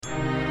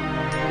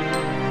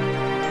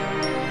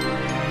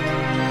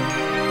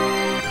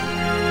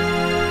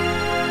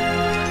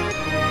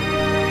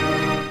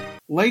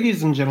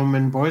Ladies and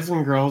gentlemen, boys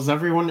and girls,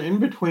 everyone in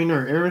between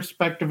or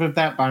irrespective of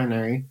that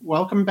binary,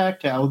 welcome back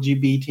to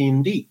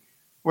LGBT&D,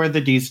 where the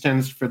D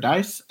stands for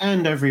dice,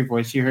 and every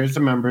voice you hear is a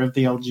member of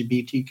the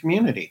LGBT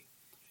community.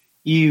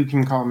 You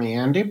can call me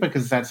Andy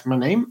because that's my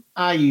name.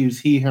 I use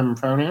he, him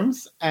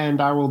pronouns,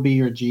 and I will be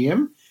your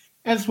GM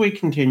as we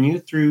continue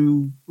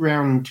through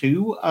round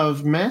 2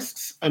 of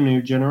Masks: A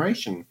New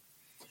Generation.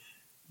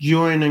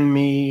 Joining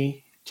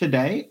me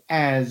today,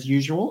 as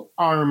usual,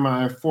 are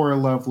my 4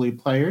 lovely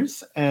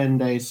players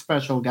and a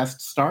special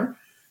guest star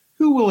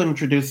who will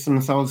introduce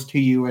themselves to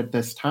you at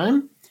this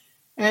time.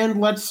 And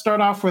let's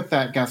start off with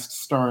that guest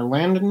star.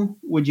 Landon,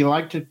 would you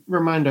like to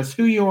remind us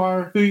who you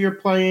are, who you're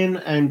playing,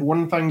 and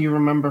one thing you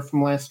remember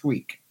from last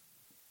week?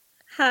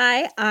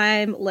 Hi,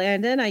 I'm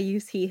Landon. I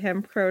use he,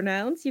 him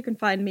pronouns. You can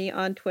find me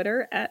on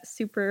Twitter at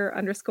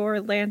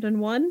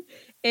super_Landon1.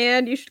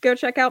 And you should go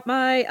check out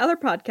my other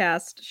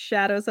podcast,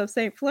 Shadows of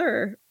St.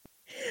 Fleur.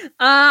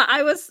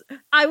 I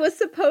was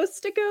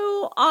supposed to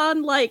go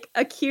on like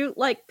a cute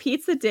like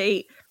pizza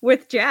date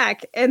with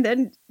Jack, and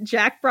then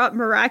Jack brought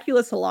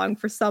Miraculous along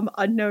for some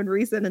unknown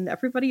reason, and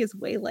everybody is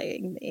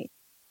waylaying me.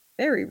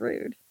 Very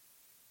rude.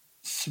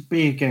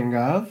 Speaking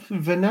of,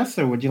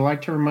 Vanessa, would you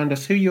like to remind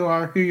us who you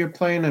are, who you're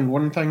playing, and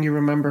one thing you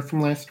remember from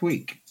last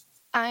week?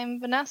 I'm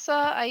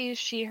Vanessa. I use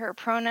she, her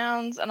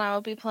pronouns, and I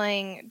will be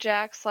playing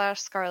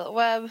Jack/Scarlet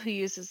Web, who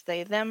uses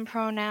they, them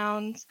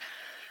pronouns.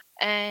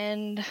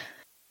 And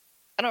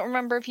I don't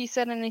remember if you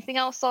said anything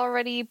else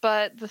already,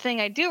 but the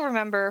thing I do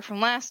remember from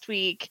last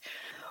week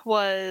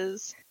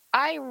was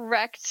I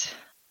wrecked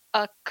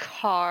a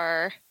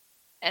car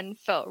and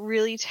felt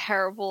really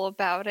terrible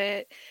about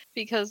it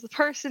because the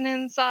person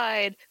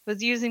inside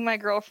was using my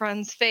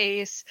girlfriend's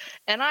face,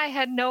 and I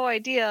had no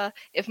idea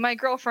if my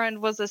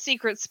girlfriend was a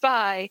secret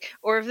spy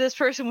or if this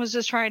person was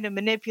just trying to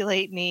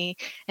manipulate me,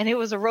 and it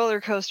was a roller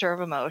coaster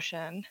of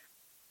emotion.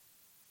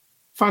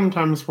 Fun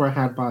times were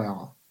had by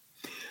all.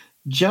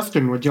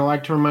 Justin, would you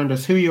like to remind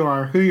us who you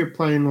are, who you're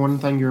playing, one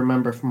thing you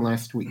remember from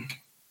last week?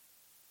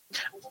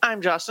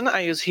 I'm Justin. I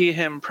use he,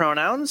 him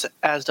pronouns,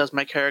 as does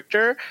my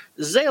character,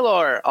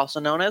 Zaylor, also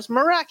known as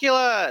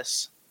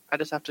Miraculous. I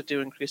just have to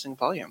do increasing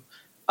volume.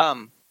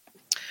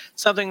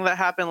 Something that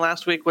happened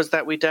last week was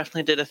that we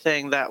definitely did a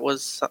thing that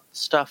was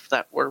stuff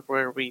that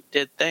where we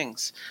did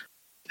things.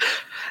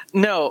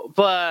 No,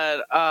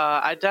 but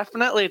I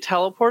definitely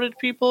teleported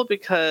people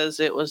because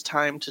it was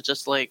time to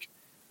just,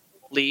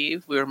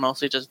 leave. We were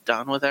mostly just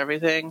done with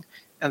everything.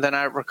 And then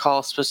I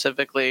recall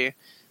specifically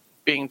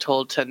being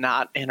told to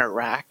not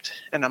interact,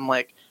 and I'm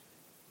like,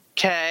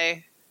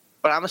 okay,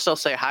 but I'm gonna still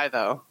say hi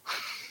though.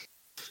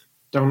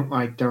 Don't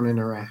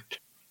interact.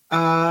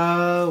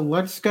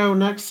 Let's go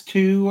next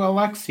to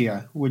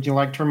Alexia. Would you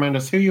like to remind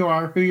us who you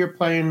are, who you're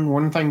playing,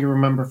 one thing you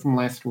remember from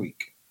last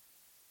week?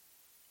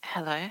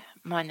 Hello,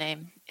 my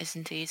name is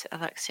indeed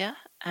Alexia,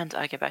 and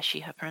I go by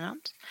she, her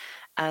pronouns,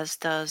 as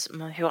does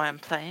who I am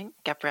playing,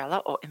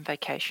 Gabriella, or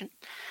Invocation.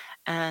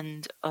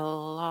 And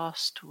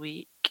last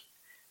week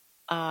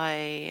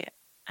I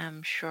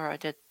am sure I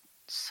did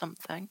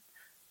something.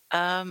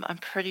 I'm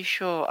pretty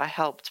sure I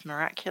helped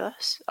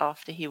Miraculous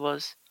after he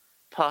was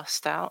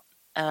passed out.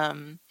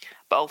 But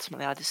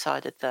ultimately I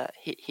decided that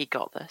he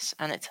got this,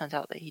 and it turned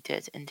out that he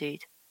did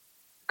indeed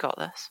got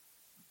this.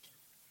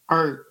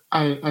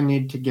 I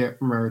need to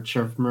get merch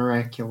of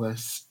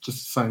Miraculous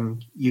just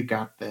saying you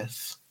got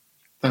this.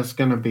 That's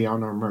going to be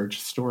on our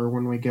merch store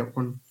when we get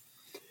one.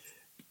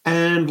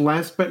 And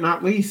last but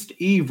not least,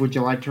 Eve, would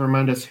you like to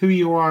remind us who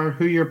you are,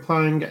 who you're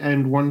playing,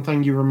 and one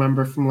thing you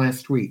remember from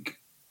last week?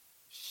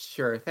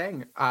 Sure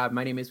thing.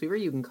 My name is Weaver.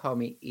 You can call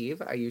me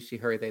Eve. I use she,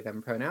 her, they,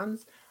 them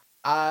pronouns.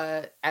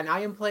 And I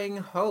am playing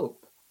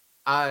Hope.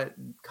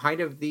 Kind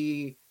of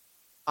the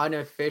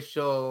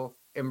unofficial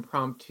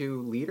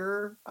impromptu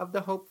leader of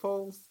the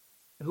Hopefuls,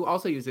 who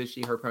also uses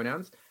she, her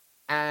pronouns.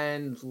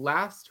 And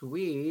last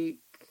week...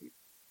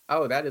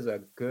 Oh, that is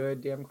a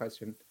good damn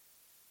question.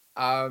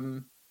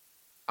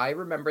 I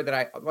remember that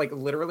I,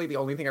 literally the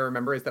only thing I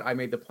remember is that I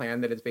made the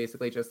plan that it's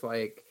basically just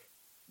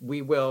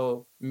we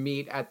will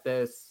meet at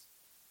this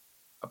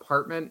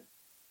apartment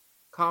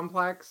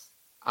complex,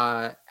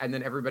 and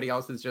then everybody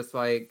else is just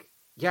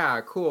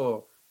yeah,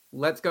 cool,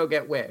 let's go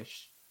get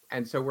Wish.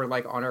 And so we're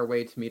on our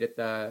way to meet at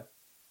the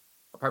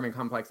apartment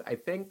complex, I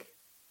think.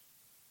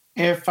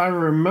 If I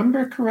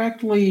remember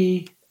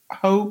correctly,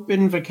 Hope,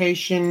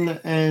 Invocation,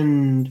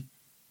 and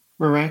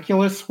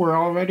Miraculous were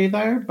already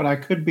there, but I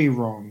could be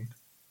wrong.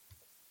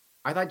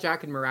 I thought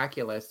Jack and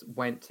Miraculous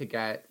went to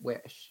get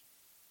Wish.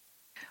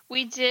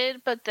 We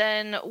did, but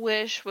then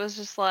Wish was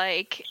just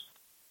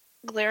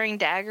glaring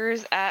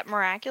daggers at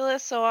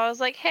Miraculous, so I was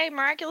like, hey,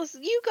 Miraculous,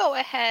 you go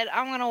ahead.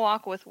 I'm going to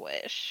walk with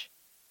Wish.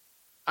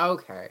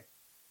 Okay.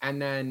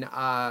 And then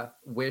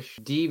Wish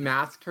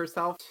demasked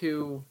herself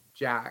to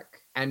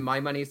Jack, and my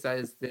money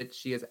says that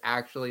she is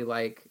actually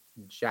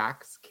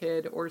Jack's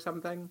kid or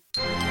something.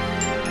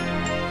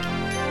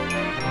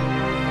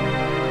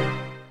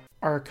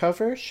 Our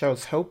cover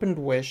shows Hope and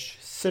Wish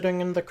sitting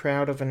in the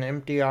crowd of an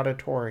empty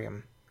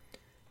auditorium.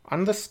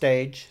 On the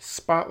stage,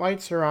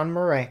 spotlights are on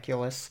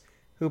Miraculous,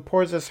 who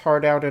pours his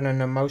heart out in an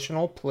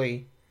emotional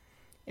plea,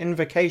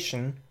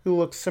 Invocation, who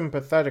looks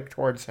sympathetic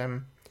towards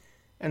him,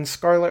 and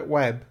Scarlet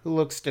Web, who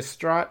looks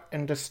distraught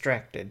and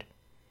distracted.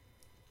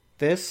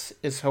 This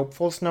is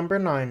Hopeful's number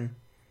 9,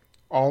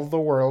 All the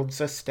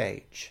World's a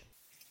Stage.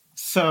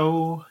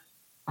 So,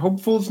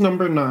 Hopeful's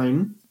number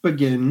 9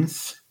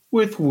 begins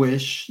with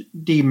Wish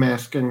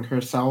demasking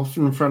herself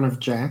in front of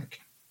Jack,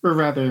 or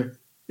rather,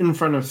 in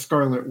front of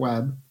Scarlet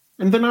Web.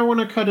 And then I want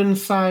to cut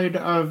inside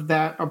of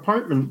that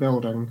apartment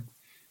building,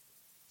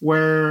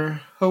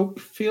 where Hope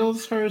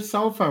feels her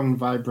cell phone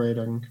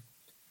vibrating.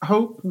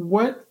 Hope,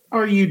 what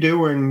are you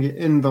doing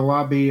in the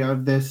lobby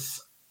of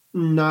this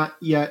not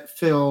yet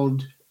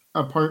filled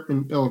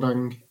apartment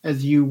building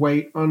as you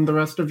wait on the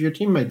rest of your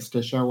teammates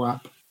to show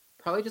up?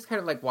 Probably just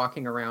kind of like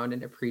walking around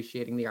and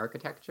appreciating the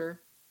architecture.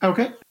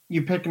 Okay.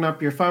 You picking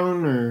up your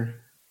phone or?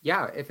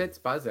 Yeah, if it's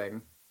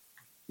buzzing.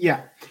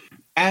 Yeah.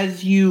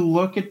 As you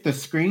look at the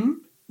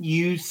screen,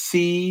 you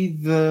see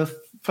the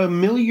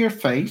familiar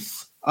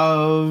face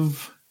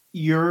of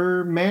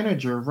your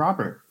manager,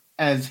 Robert,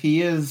 as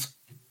he is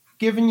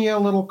giving you a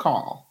little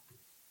call.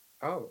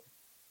 Oh,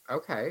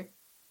 okay.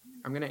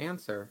 I'm going to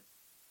answer.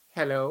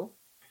 Hello?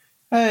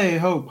 Hey,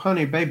 Hope,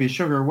 honey, baby,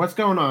 sugar, what's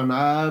going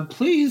on?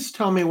 Please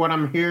tell me what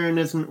I'm hearing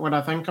isn't what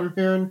I think I'm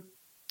hearing.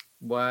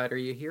 What are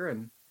you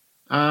hearing?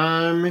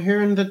 I'm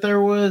hearing that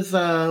there was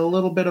a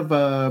little bit of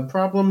a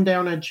problem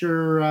down at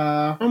your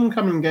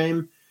homecoming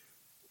dance.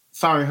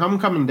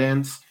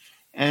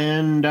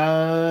 And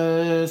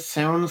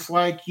sounds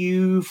like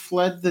you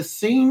fled the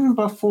scene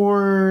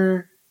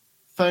before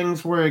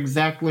things were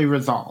exactly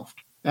resolved.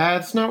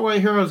 That's not what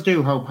heroes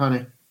do, Hope,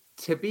 honey.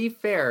 To be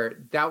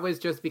fair, that was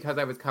just because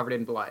I was covered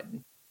in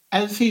blood.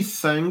 As he's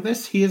saying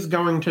this, he is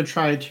going to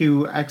try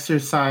to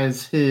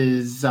exercise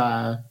his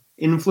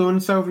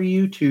influence over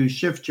you to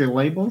shift your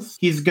labels.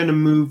 He's going to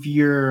move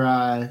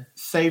your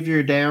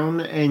savior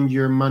down and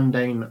your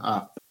mundane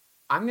up.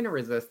 I'm going to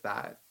resist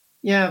that.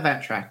 Yeah,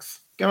 that tracks.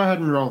 Go ahead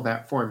and roll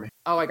that for me.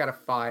 Oh, I got a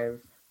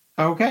 5.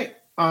 Okay.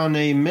 On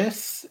a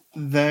miss,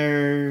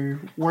 their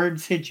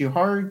words hit you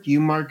hard, you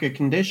mark a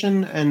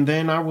condition, and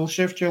then I will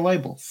shift your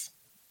labels.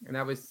 And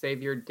that was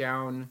savior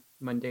down,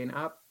 mundane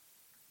up?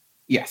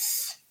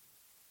 Yes.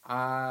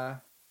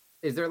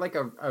 Is there like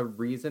a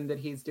reason that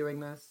he's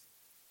doing this?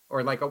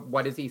 Or like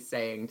what is he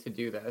saying to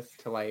do this?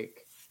 To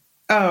like...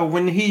 Oh,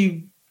 when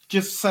he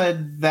just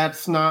said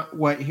that's not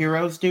what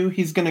heroes do,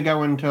 he's going to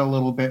go into a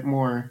little bit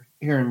more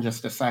here in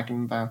just a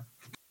second, though.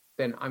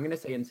 Then I'm going to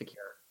say insecure.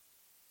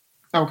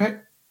 Okay.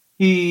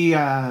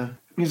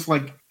 He's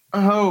like,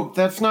 oh,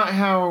 that's not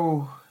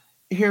how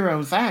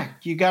heroes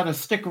act. You gotta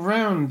stick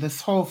around.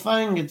 This whole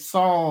thing, it's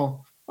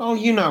all... Oh,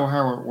 you know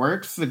how it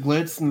works. The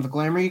glitz and the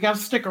glamour. You gotta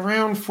stick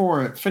around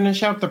for it.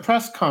 Finish out the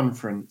press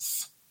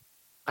conference.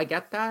 I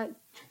get that.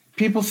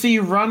 People see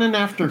you running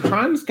after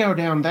crimes go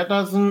down. That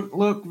doesn't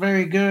look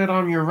very good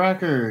on your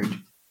record.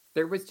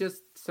 There was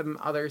just some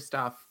other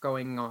stuff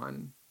going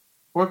on.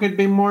 What could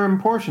be more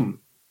important?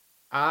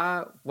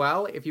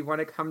 Well, if you want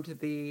to come to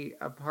the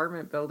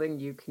apartment building,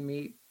 you can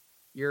meet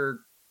your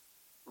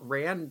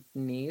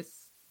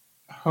grandniece.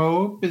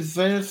 Hope, is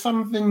there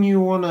something you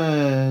want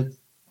to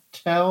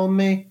tell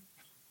me?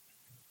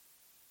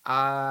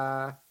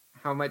 How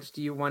much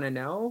do you want to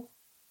know?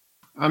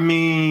 I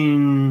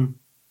mean,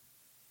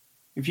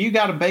 if you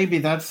got a baby,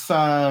 that's,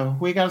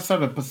 we got to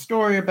set up a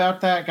story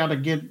about that. Got to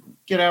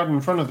get out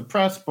in front of the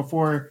press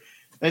before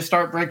they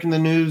start breaking the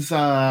news.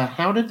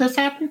 How did this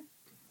happen?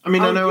 I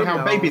mean, I know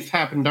how babies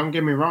happen, don't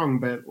get me wrong,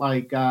 but,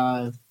 like,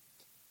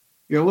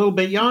 you're a little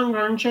bit young,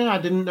 aren't you? I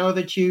didn't know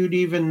that you'd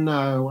even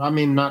know. I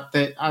mean, not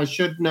that I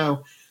should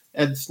know.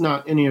 It's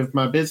not any of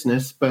my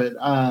business, but,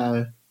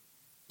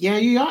 yeah,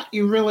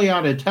 you really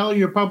ought to tell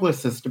your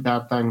publicist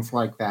about things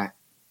like that.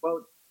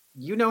 Well,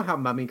 you know how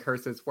mummy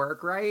curses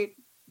work, right?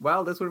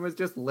 Well, this one was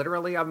just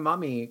literally a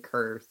mummy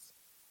curse.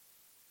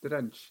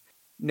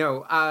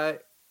 No,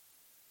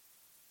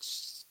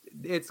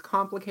 it's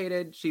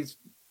complicated. She's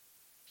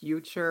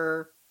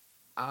future.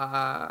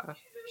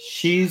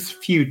 She's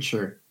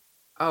future.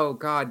 Oh,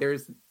 God,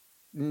 there's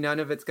none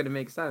of it's going to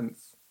make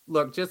sense.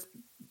 Look, just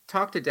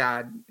talk to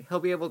Dad. He'll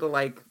be able to,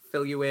 like,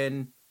 fill you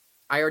in.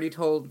 I already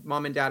told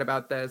Mom and Dad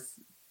about this.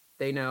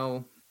 They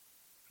know.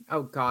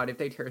 Oh, God, if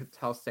they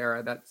tell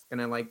Sarah, that's going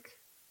to, like,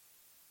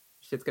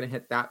 shit's going to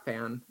hit that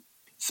fan.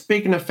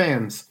 Speaking of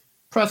fans,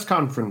 press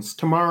conference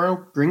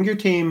tomorrow. Bring your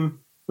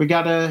team. We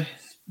got to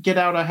get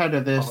out ahead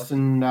of this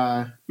and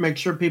make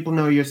sure people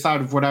know your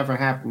side of whatever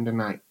happened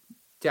tonight.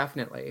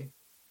 Definitely.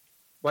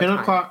 10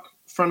 o'clock,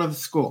 front of the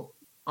school.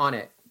 On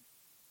it.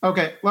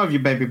 Okay, love you,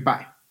 baby.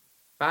 Bye.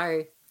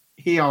 Bye.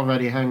 He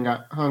already hung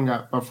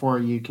up before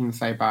you can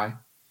say bye.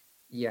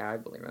 Yeah, I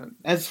believe it.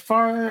 As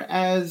far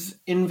as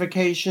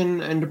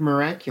Invocation and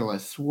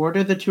Miraculous, what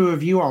are the two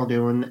of you all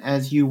doing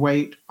as you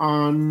wait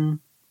on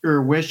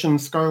your Wish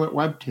and Scarlet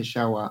Web to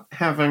show up,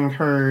 having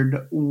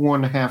heard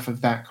one half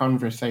of that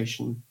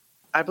conversation?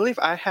 I believe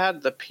I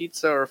had the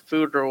pizza or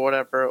food or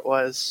whatever it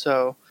was,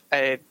 so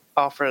I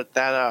offered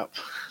that up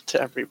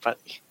to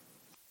everybody.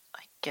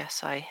 I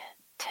guess I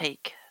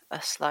take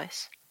a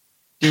slice.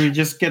 Do we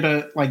just get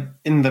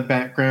in the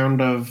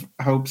background of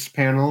Hope's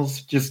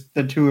panels, just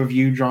the two of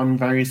you drawn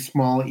very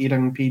small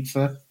eating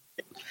pizza?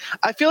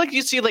 I feel like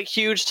you see like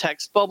huge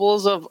text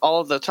bubbles of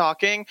all of the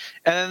talking,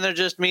 and then they're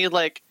just me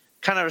like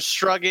kind of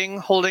shrugging,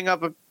 holding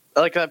up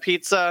a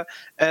pizza,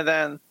 and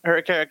then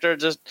her character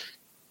just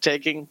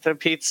taking the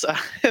pizza,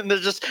 and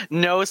there's just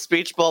no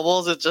speech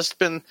bubbles. It's just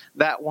been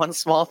that one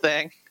small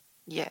thing.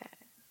 Yeah.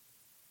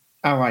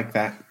 I like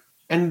that.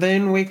 And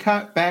then we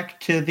cut back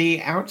to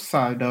the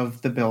outside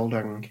of the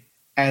building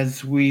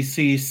as we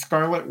see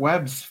Scarlet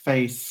Web's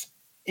face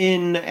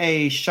in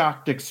a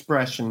shocked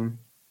expression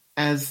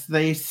as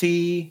they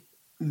see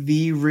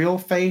the real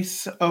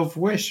face of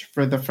Wish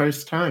for the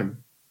first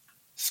time.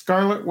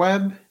 Scarlet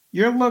Web,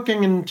 you're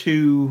looking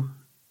into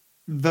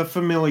the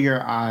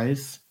familiar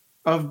eyes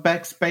of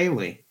Bex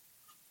Bailey.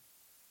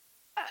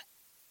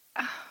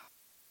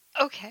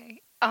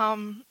 Okay.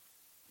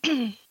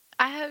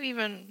 I have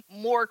even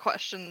more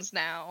questions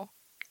now.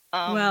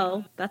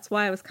 Well, that's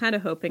why I was kind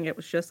of hoping it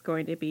was just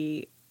going to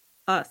be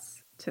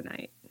us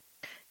tonight.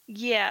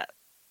 Yeah,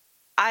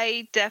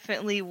 I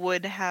definitely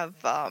would have,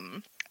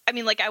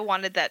 I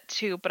wanted that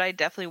too, but I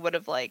definitely would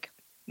have,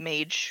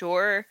 made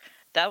sure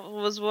that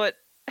was what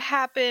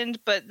happened,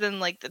 but then,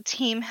 the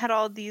team had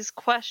all these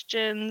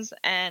questions,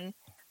 and,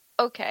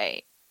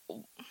 okay,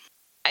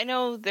 I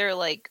know they're,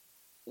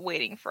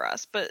 waiting for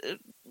us, but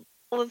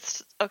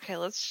let's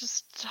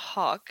just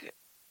talk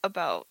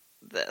about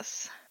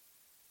this.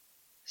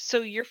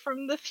 So you're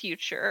from the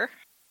future.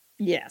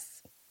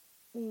 Yes.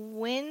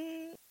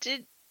 When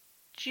did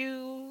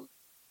you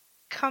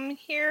come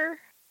here?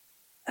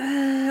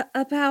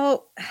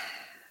 About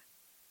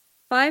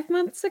 5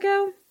 months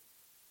ago.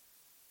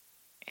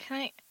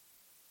 Can I,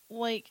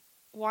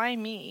 why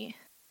me?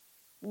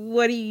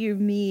 What do you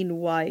mean,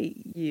 why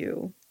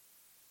you?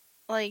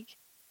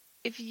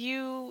 If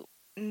you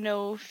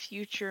know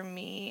future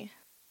me,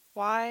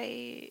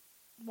 why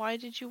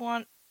did you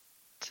want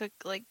to,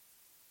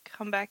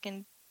 come back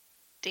and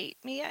date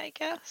me, I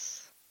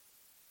guess?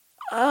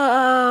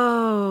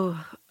 I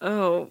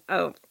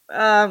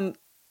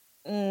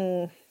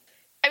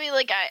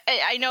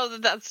know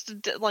that that's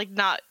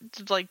not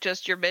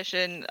just your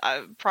mission.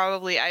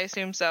 Probably, I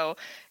assume so,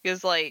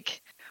 because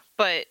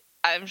but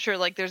I'm sure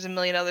there's a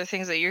million other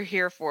things that you're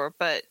here for.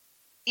 But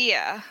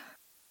yeah,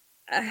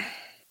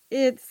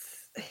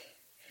 it's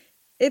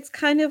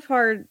kind of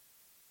hard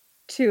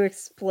to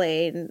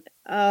explain.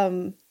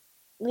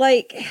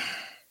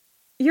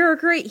 You're a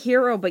great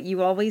hero, but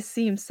you always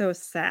seem so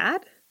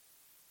sad,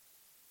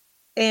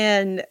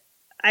 and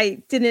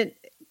I didn't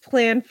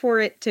plan for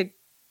it to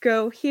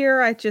go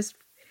here. I just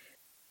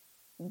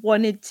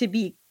wanted to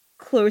be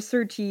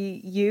closer to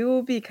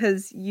you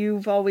because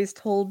you've always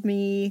told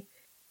me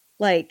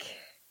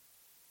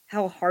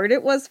how hard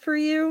it was for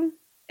you,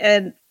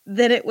 and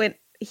then it went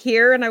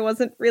here and I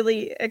wasn't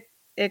really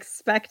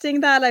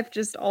expecting that. I've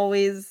just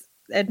always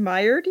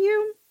admired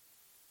you.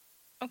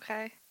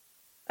 Okay.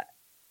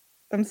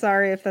 I'm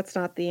sorry if that's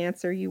not the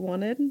answer you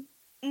wanted.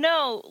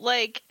 No,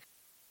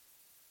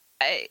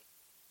 it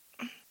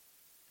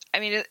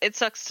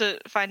sucks to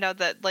find out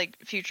that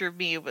future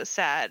me was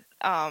sad.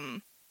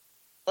 I'm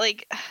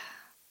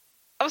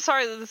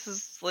sorry that this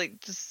is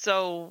just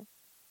so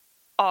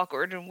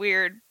awkward and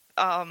weird.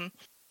 I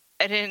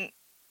didn't,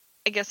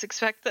 I guess,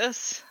 expect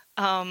this.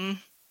 And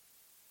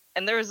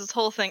there was this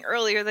whole thing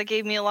earlier that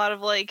gave me a lot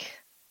of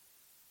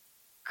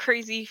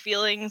crazy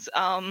feelings.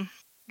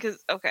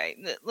 Because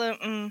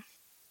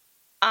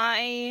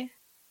I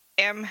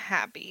am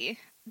happy,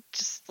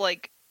 just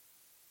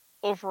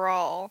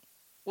overall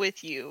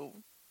with you,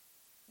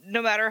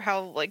 no matter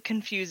how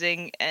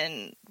confusing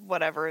and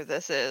whatever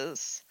this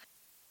is.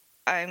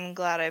 I'm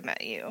glad I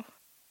met you.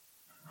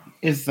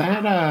 Is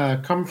that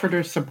a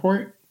comforter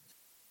support?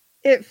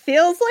 It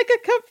feels like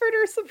a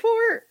comforter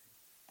support.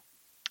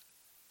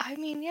 I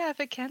mean, yeah, if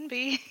it can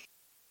be.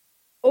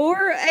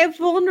 Or a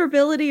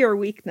vulnerability or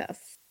weakness.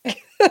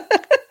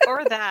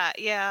 Or that,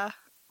 yeah.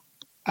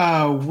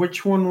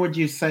 Which one would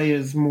you say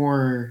is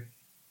more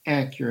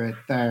accurate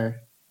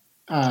there,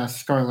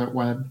 Scarlet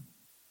Web?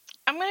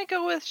 I'm gonna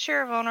go with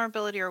share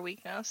vulnerability or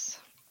weakness.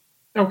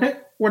 Okay,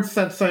 what's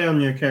that say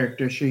on your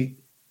character sheet?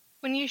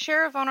 When you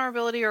share a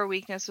vulnerability or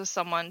weakness with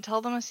someone,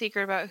 tell them a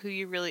secret about who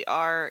you really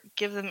are,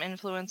 give them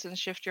influence and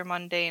shift your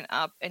mundane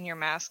up and your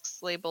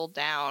mask's label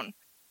down.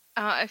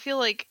 I feel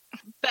like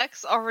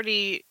Bex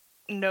already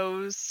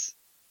knows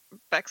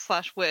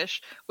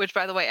Bex/Wish, which,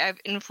 by the way, I have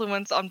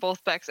influence on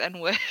both Bex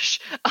and Wish.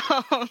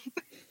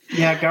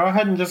 Yeah, go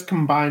ahead and just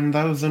combine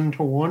those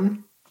into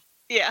one.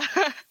 Yeah.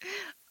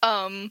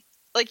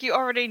 You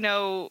already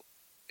know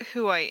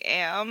who I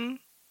am.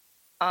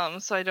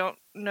 So I don't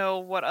know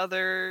what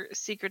other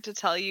secret to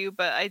tell you,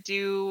 but I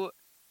do.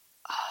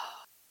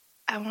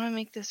 I want to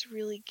make this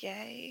really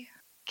gay.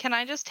 Can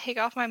I just take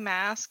off my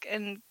mask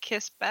and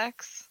kiss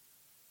Bex?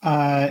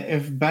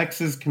 If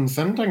Bex is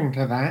consenting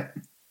to that.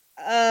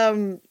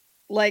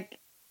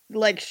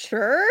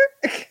 Sure?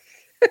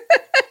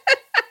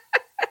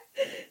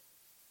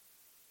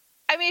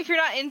 mean, if you're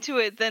not into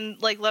it, then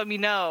like let me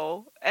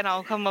know, and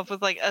I'll come up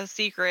with like a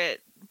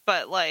secret.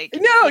 But like,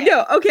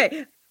 No,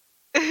 okay.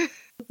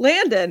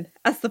 Landon,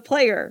 as the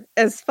player,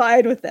 is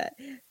fine with it.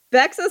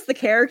 Bex, as the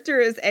character,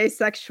 is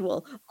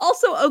asexual,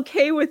 also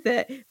okay with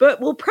it,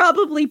 but will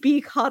probably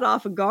be caught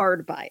off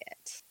guard by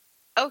it.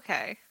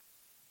 Okay.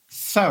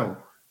 So,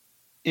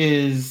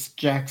 is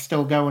Jack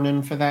still going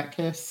in for that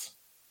kiss?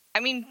 I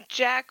mean,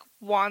 Jack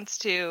wants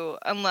to,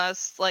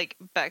 unless like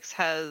Bex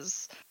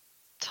has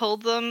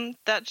told them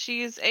that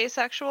she's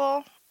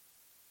asexual,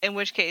 in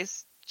which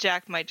case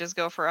Jack might just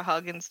go for a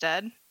hug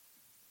instead.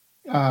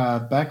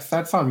 Bex,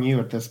 that's on you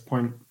at this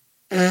point.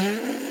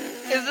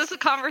 Is this a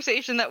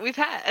conversation that we've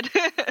had?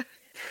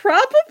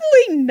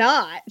 Probably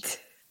not.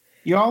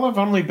 You all have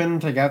only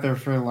been together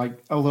for like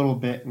a little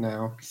bit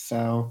now,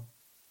 so...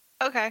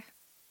 Okay.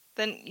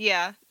 Then,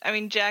 yeah. I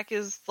mean, Jack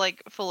is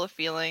like full of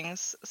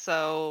feelings,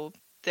 so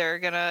they're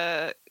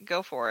gonna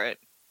go for it.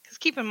 Because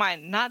keep in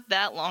mind, not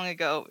that long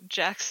ago,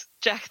 Jack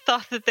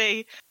thought that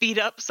they beat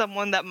up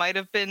someone that might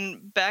have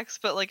been Bex,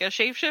 but like a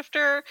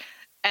shapeshifter,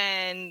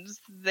 and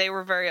they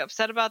were very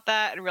upset about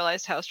that and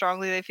realized how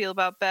strongly they feel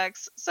about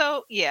Bex.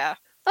 So, yeah.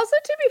 Also,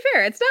 to be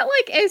fair, it's not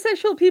like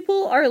asexual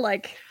people are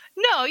like...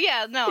 No,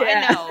 Yeah.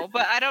 I know,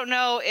 but I don't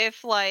know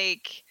if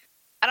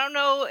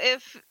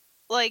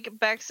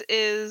Bex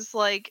is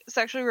like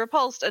sexually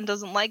repulsed and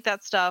doesn't like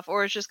that stuff,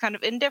 or is just kind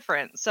of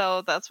indifferent.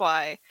 So that's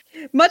why.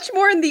 Much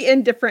more in the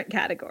indifferent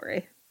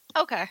category.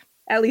 Okay.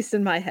 At least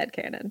in my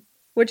headcanon.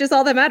 Which is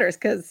all that matters,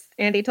 because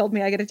Andy told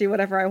me I get to do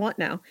whatever I want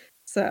now.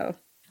 So.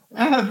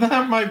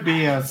 That might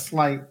be a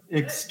slight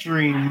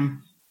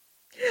extreme.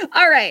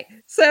 All right.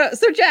 So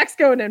Jack's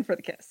going in for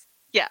the kiss.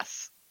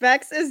 Yes.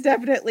 Bex is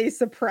definitely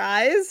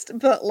surprised,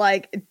 but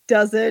like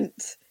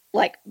doesn't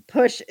like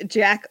push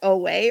Jack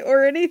away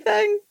or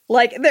anything.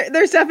 Like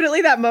there's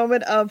definitely that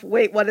moment of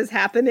wait, what is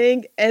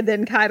happening? And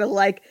then kind of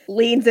like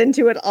leans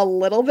into it a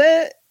little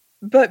bit,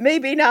 but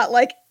maybe not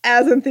like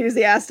as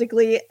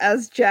enthusiastically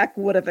as Jack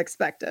would have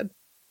expected.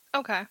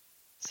 Okay.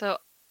 So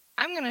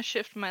I'm gonna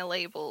shift my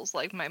labels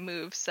like my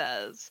move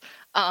says.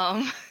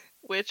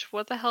 Which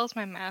what the hell is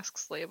my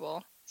mask's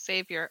label?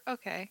 Savior.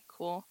 Okay,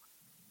 cool.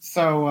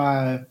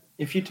 So,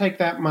 if you take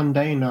that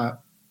mundane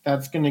up,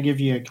 that's going to give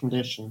you a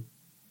condition.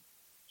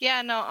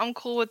 Yeah, no, I'm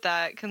cool with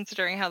that,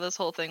 considering how this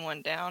whole thing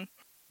went down.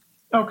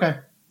 Okay.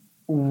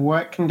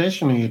 What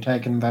condition are you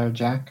taking, though,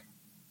 Jack?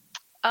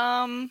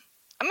 I'm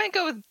gonna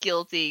go with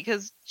guilty,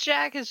 because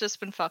Jack has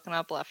just been fucking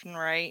up left and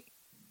right.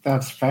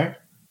 That's fair.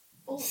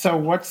 So,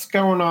 what's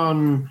going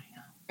on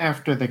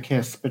after the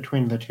kiss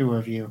between the two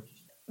of you?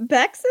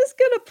 Bex is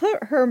gonna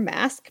put her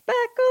mask back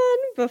on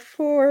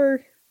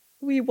before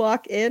we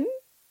walk in.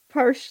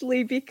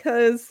 Partially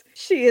because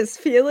she is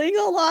feeling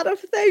a lot of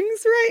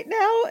things right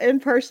now, and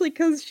partially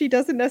because she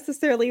doesn't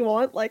necessarily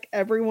want like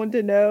everyone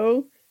to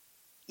know.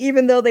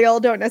 Even though they all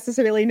don't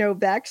necessarily know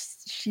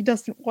Bex, she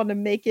doesn't want to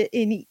make it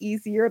any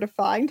easier to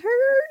find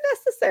her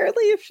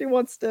necessarily if she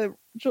wants to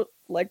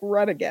like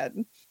run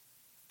again.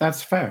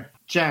 That's fair.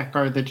 Jack,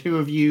 are the two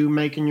of you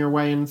making your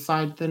way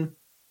inside then?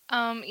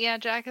 Yeah,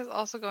 Jack is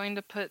also going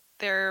to put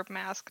their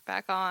mask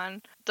back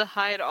on to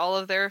hide all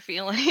of their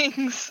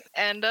feelings.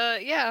 And,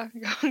 yeah,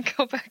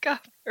 go back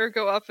up, or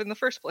go up in the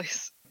first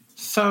place.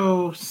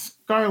 So,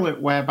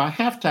 Scarlet Web, I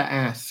have to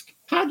ask,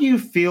 how do you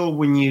feel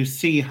when you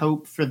see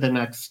Hope for the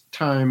next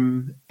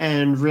time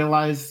and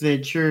realize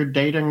that you're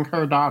dating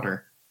her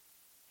daughter?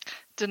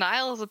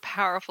 Denial is a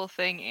powerful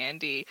thing,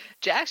 Andy.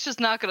 Jack's just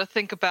not going to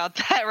think about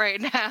that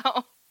right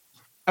now.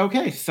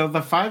 Okay, so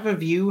the five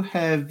of you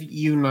have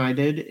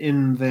united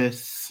in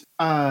this,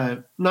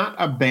 not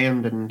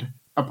abandoned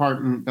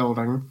apartment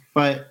building,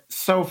 but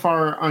so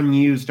far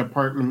unused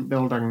apartment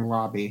building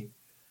lobby.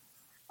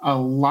 A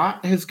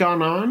lot has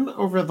gone on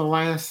over the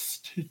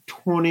last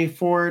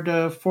 24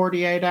 to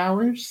 48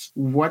 hours.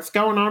 What's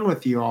going on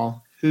with you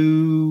all?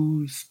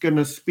 Who's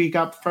gonna speak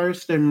up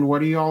first, and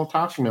what are you all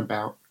talking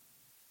about?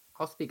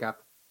 I'll speak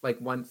up. Like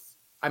once,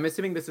 I'm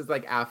assuming this is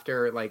like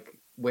after like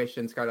Wish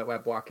and Scarlet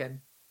Web walk in.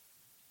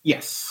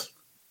 Yes.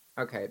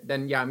 Okay,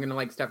 then yeah, I'm gonna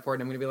like step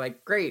forward and I'm gonna be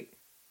like, great,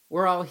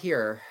 we're all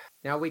here.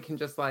 Now we can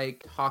just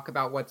like talk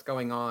about what's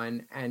going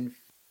on and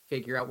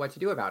figure out what to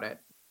do about it.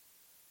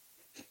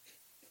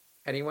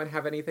 Anyone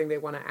have anything they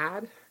want to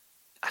add?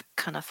 I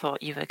kind of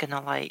thought you were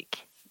gonna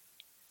like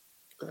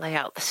lay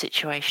out the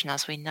situation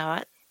as we know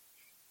it.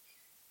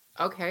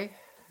 Okay,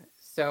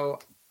 so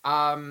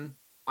I'm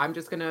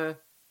just gonna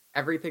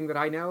everything that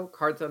I know,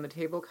 cards on the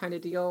table kind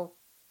of deal.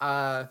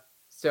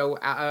 So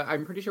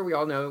I'm pretty sure we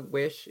all know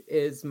Wish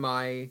is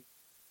my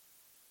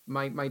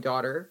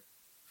daughter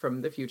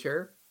from the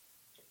future.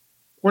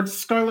 What does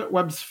Scarlet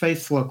Web's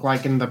face look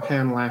like in the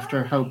panel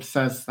after Hope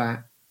says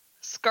that?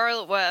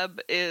 Scarlet Web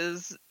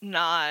is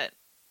not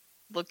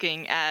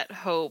looking at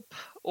Hope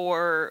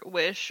or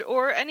Wish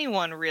or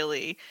anyone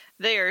really.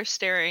 They are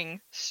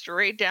staring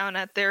straight down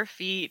at their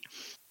feet.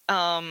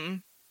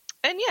 And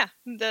yeah,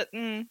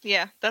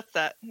 that's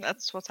that.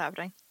 That's what's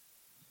happening.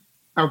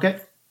 Okay.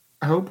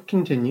 Hope,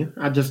 continue.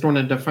 I just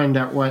wanted to find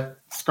out what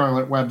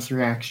Scarlet Web's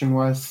reaction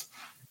was.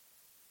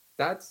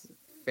 That's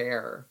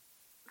fair.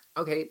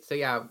 Okay, so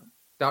yeah,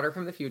 daughter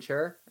from the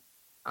future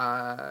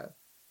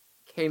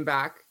came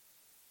back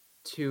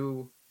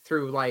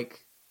through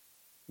like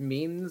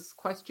means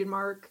question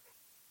mark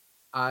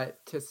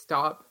to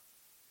stop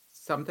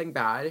something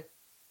bad.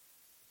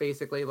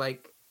 Basically,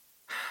 like,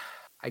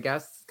 I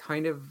guess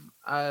kind of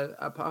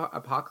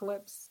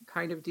apocalypse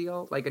kind of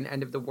deal, like an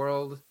end of the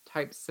world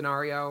type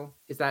scenario.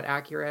 Is that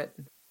accurate?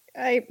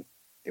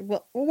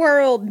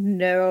 World,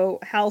 no.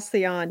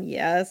 Halcyon,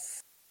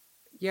 yes.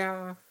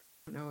 Yeah,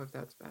 I don't know if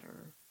that's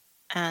better.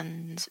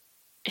 And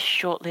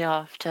shortly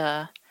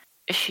after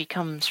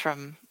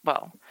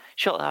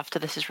shortly after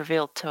this is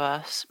revealed to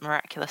us,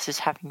 Miraculous is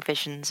having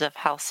visions of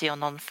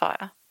Halcyon on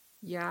fire.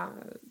 Yeah,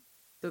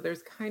 so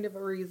there's kind of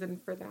a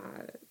reason for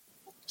that.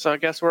 So I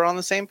guess we're on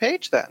the same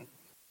page then.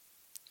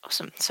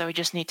 Awesome. So we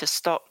just need to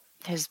stop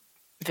his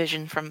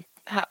vision from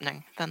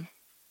happening then.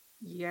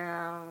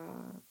 Yeah,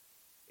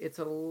 it's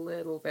a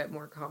little bit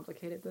more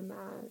complicated than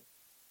that.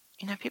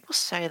 You know, people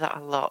say that a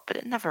lot, but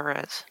it never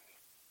is.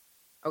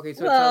 Okay,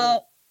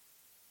 so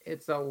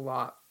it's a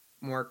lot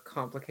more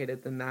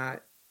complicated than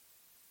that.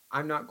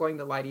 I'm not going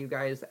to lie to you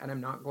guys, and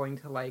I'm not going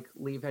to like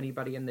leave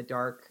anybody in the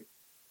dark.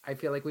 I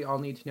feel like we all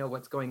need to know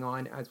what's going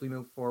on as we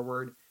move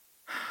forward.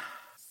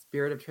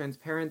 Spirit of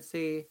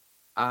transparency.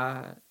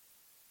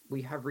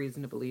 We have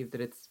reason to believe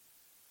that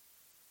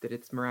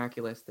it's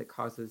Miraculous that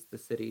causes the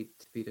city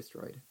to be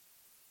destroyed.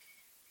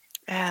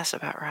 Yeah, that's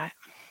about right.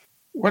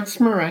 What's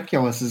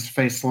Miraculous's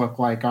face look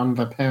like on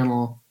the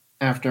panel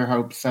after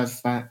Hope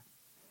says that?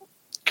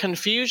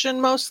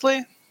 Confusion,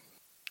 mostly?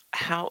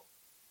 How...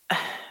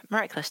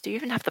 Miraculous, do you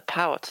even have the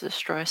power to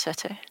destroy a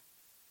city?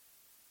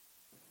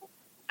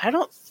 I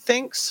don't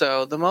think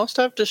so. The most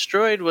I've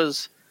destroyed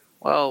was,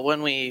 well,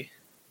 when we...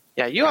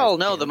 Yeah, you all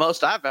know the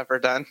most I've ever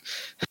done.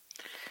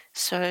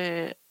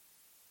 So,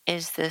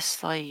 is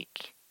this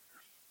like...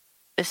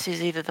 This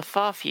is either the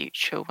far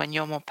future when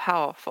you're more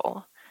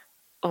powerful,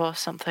 or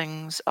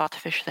something's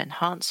artificially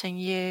enhancing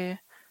you,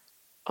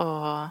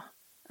 or...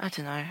 I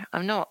don't know.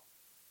 I'm not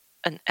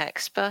an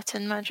expert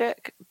in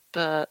magic,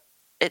 but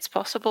it's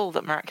possible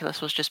that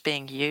Miraculous was just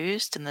being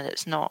used and that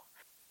it's not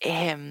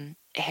him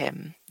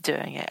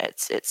doing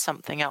it. It's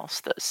something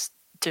else that's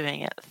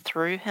doing it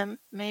through him,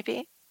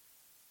 maybe?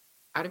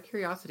 Out of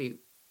curiosity,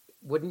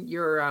 wouldn't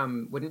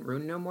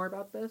Rune know more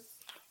about this?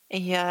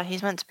 Yeah,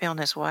 he's meant to be on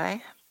his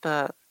way,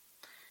 but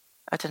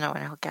I don't know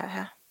when he'll get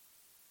here.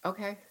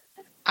 Okay.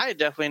 I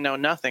definitely know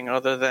nothing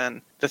other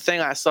than the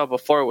thing I saw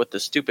before with the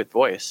stupid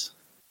voice.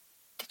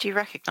 Did you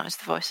recognize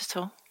the voice at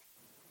all?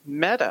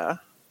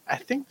 Meta? I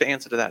think the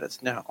answer to that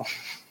is no.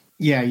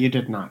 Yeah, you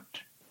did not.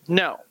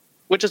 No.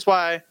 Which is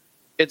why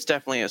it's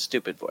definitely a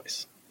stupid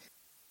voice.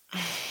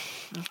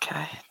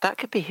 Okay. That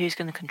could be who's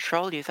going to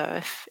control you,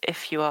 though,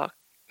 if you are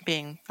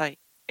being, like,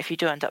 if you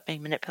do end up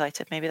being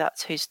manipulated, maybe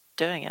that's who's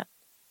doing it.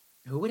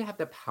 Who would have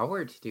the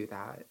power to do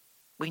that?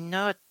 We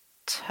know a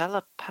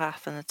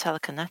telepath and a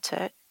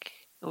telekinetic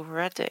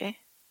already,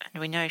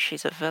 and we know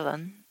she's a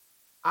villain.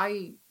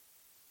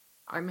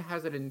 I'm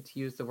hesitant to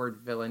use the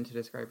word villain to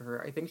describe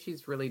her. I think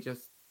she's really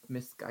just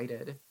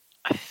misguided.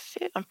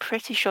 I'm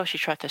pretty sure she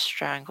tried to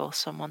strangle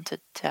someone to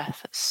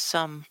death at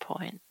some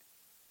point.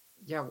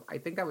 Yeah, I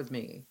think that was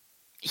me.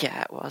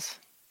 Yeah, it was.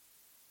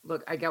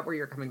 Look, I get where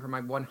you're coming from.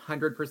 I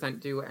 100%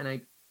 do,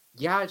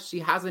 and she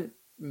hasn't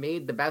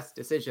made the best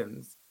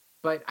decisions,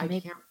 but I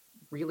can't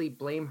really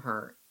blame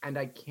her, and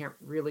I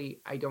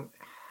don't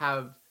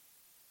have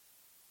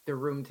the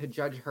room to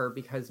judge her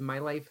because my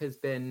life has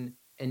been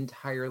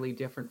entirely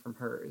different from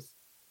hers.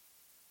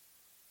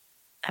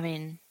 I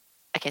mean,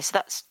 okay, so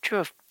that's true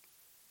of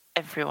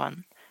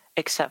everyone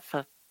except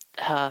for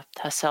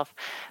herself.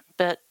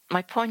 But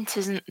my point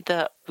isn't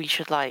that we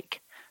should,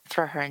 like,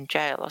 throw her in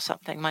jail or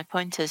something. My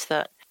point is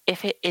that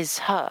if it is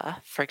her,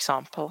 for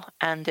example,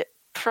 and it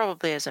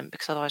probably isn't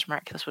because otherwise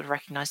Miraculous would have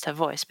recognized her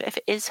voice, but if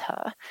it is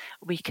her,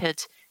 we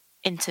could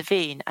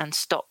intervene and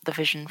stop the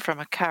vision from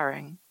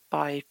occurring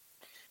by,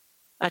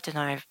 I don't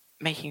know,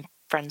 making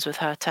friends with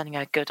her, turning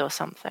her good or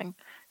something.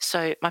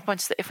 So my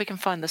point is that if we can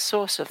find the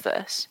source of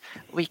this,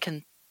 we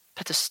can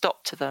put a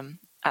stop to them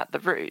at the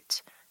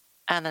root,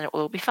 and then it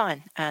will all be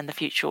fine, and the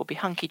future will be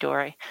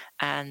hunky-dory,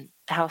 and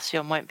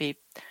Halcyon won't be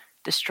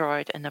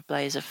destroyed in a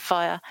blaze of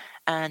fire,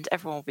 and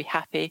everyone will be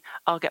happy.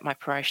 I'll get my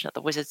promotion at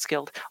the Wizards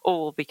Guild.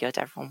 All will be good.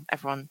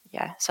 Everyone,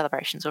 yeah,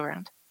 celebrations all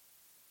around.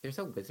 There's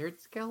a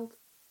Wizards Guild?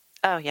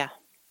 Oh, yeah.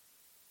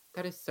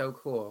 That is so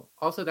cool.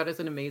 Also, that is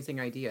an amazing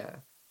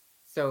idea.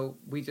 So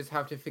we just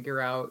have to figure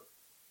out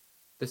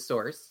the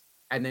source,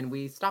 and then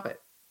we stop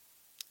it.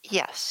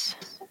 Yes.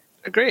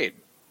 Agreed.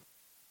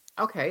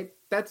 Okay,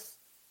 that's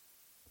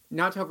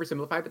not to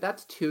oversimplify, but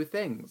that's two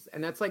things.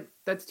 And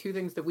that's two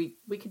things that we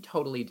could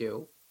totally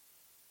do.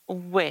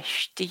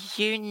 Wish, do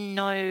you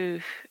know,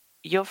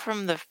 you're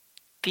from the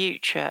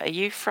future, are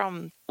you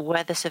from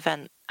where this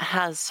event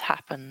has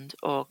happened,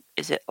 or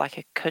is it like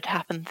a could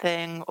happen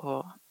thing,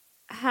 or?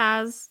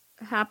 Has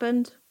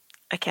happened.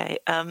 Okay,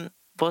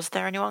 was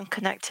there anyone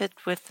connected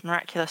with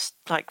Miraculous,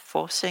 like,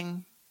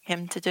 forcing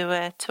him to do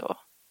it, or?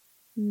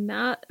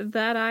 Not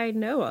that I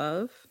know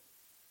of.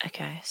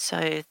 Okay,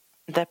 so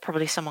they're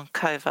probably someone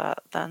covert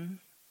then.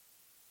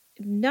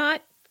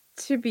 Not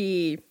to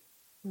be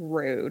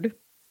rude.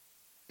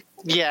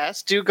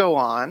 Yes, do go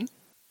on.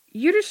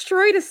 You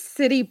destroyed a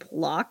city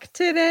block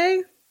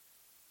today?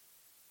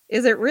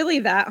 Is it really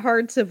that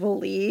hard to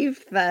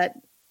believe that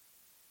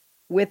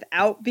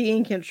without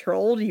being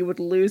controlled, you would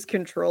lose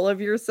control of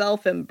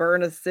yourself and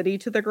burn a city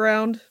to the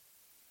ground?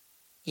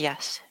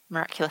 Yes,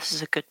 Miraculous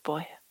is a good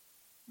boy.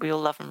 We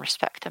all love and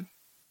respect him.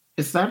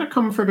 Is that a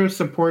comfort or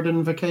support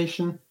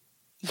invocation?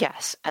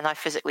 Yes, and I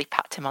physically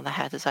pat him on the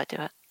head as I do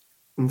it.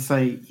 And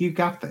say, you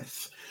got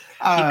this.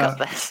 You got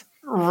this.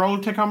 Roll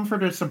to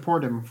comfort or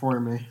support him for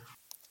me.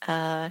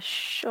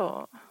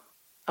 Sure.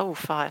 Oh,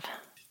 5.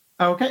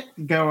 Okay,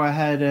 go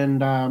ahead and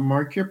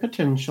mark your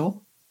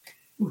potential.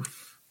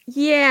 Oof.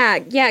 Yeah,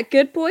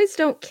 good boys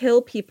don't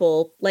kill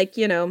people, like,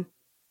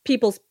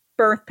 people's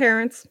birth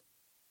parents.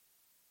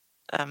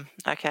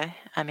 Okay.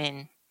 I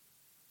mean...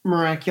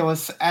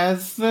 Miraculous,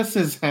 as this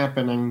is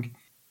happening,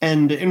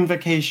 and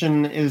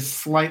Invocation is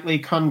slightly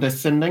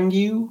condescending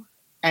you,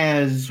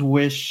 as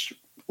Wish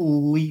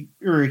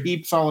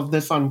heaps all of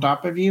this on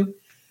top of you,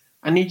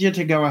 I need you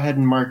to go ahead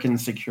and mark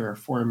Insecure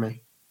for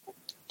me.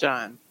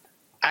 Done.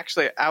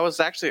 Actually, I was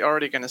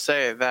already going to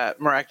say that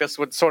Miraculous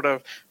would sort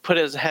of put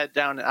his head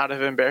down out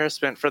of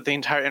embarrassment for the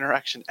entire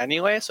interaction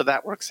anyway, so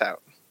that works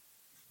out.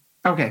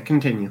 Okay,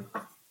 continue.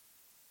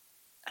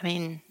 I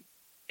mean,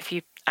 if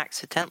you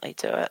accidentally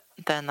do it,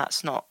 then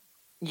that's not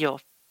your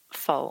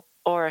fault.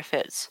 Or if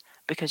it's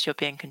because you're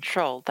being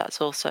controlled,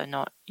 that's also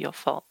not your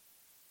fault.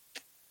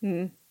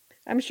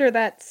 I'm sure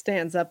that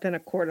stands up in a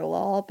court of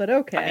law, but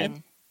okay. I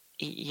mean,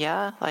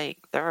 yeah, like,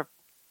 there are...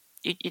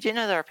 You do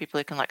know there are people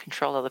who can, like,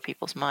 control other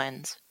people's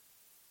minds.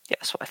 Yeah,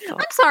 that's what I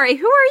thought. I'm sorry,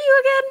 who are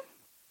you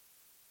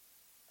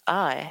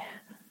again?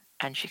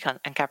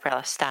 And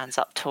Gabriella stands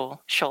up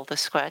tall, shoulders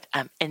squared,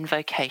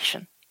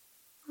 Invocation.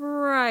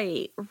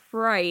 Right.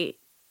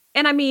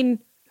 And I mean,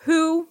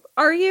 who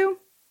are you?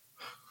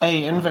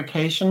 Hey,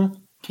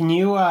 Invocation, can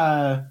you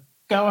go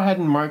ahead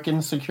and mark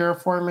Insecure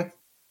for me?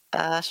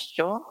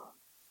 Sure.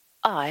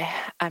 I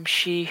am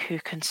she who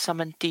can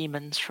summon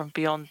demons from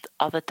beyond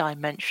other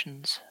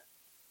dimensions,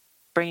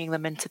 bringing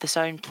them into this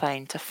own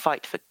plane to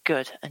fight for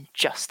good and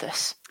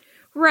justice.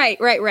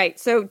 Right.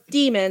 So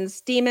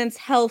demons,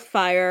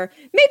 hellfire.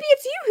 Maybe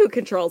it's you who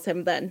controls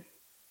him then.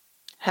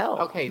 Hell,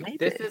 Okay, maybe.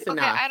 this is Okay,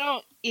 enough. I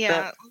don't.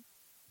 Yeah,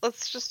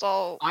 let's just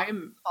all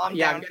I'm calm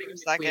yeah, I'm down getting for a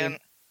in between, second.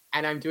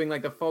 and I'm doing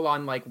like the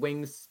full-on like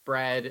wings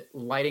spread,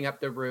 lighting up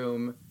the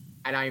room,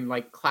 and I'm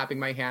like clapping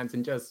my hands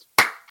and just,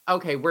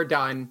 okay, we're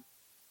done.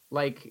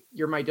 Like,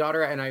 you're my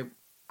daughter, and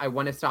I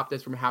want to stop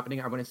this from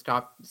happening. I want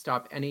to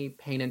stop any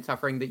pain and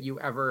suffering that you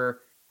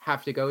ever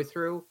have to go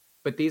through.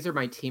 But these are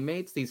my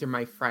teammates. These are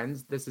my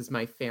friends. This is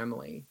my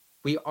family.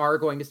 We are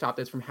going to stop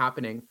this from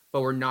happening,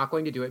 but we're not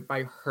going to do it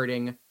by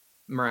hurting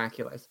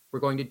Miraculous. We're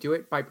going to do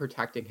it by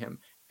protecting him.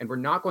 And we're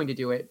not going to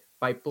do it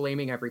by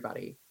blaming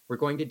everybody. We're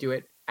going to do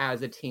it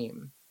as a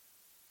team.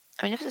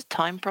 I mean, if it's a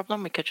time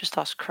problem, we could just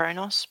ask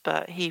Kronos,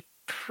 but he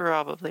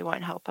probably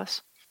won't help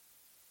us.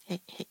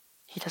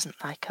 He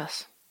doesn't like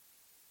us.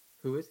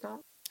 Who is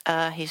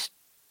that? He's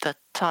the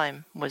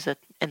time wizard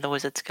in the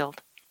Wizards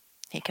Guild.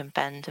 He can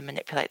bend and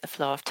manipulate the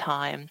flow of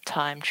time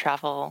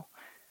travel,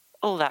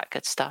 all that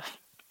good stuff.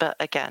 But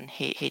again,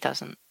 he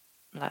doesn't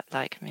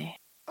like me.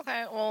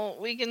 Okay, well,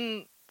 we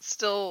can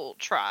still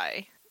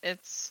try.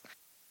 It's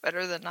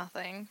better than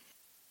nothing.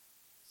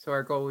 So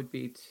our goal would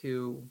be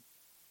to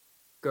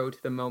go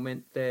to the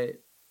moment that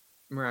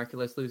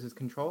Miraculous loses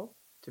control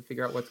to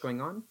figure out what's going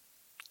on.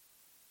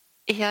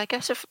 Yeah, I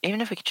guess even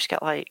if we could just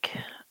get like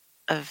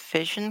a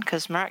vision,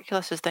 because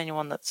Miraculous is the only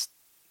one that's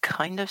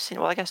kind of seen.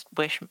 Well, I guess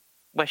Wish,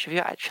 have you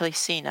actually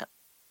seen it?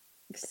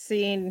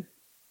 Seen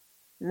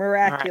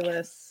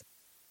Miraculous.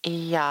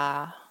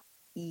 Yeah.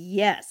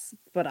 Yes,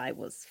 but I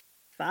was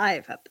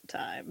 5 at the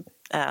time.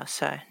 Oh,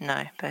 so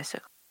no,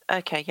 basically.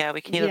 Okay, yeah,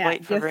 we can either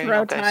wait for Rune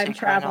throw or go time see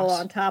travel Kronos.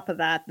 on top of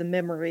that. The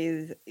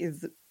memory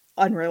is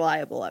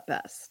unreliable at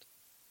best.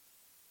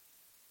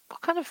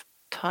 What kind of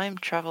time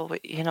travel?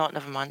 You know what?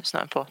 Never mind. It's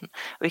not important.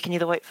 We can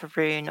either wait for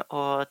Rune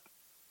or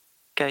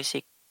go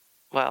see.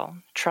 Well,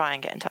 try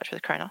and get in touch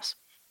with Kronos.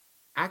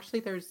 Actually,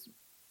 there's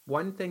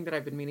one thing that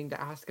I've been meaning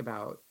to ask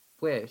about.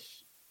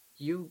 Wish,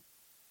 you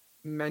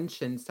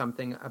mentioned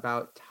something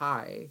about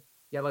Ty,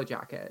 Yellow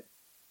Jacket.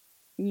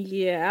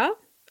 Yeah.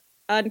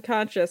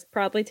 Unconscious,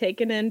 probably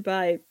taken in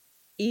by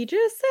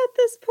Aegis at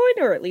this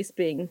point, or at least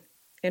being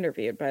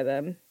interviewed by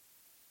them.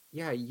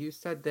 Yeah, you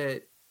said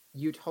that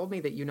you told me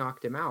that you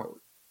knocked him out.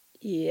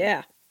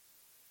 Yeah.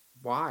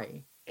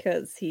 Why?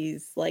 Because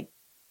he's like,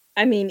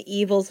 I mean,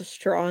 evil's a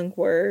strong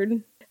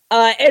word.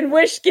 And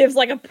Wish gives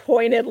like a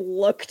pointed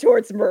look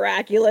towards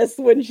Miraculous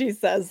when she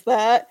says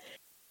that.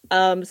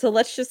 So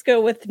let's just go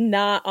with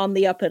not on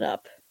the up and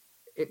up.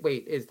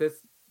 Wait, is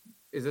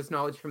this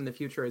knowledge from the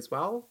future as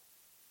well?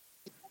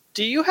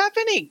 Do you have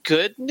any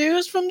good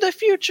news from the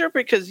future?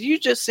 Because you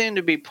just seem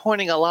to be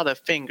pointing a lot of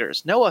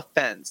fingers. No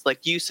offense,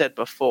 like you said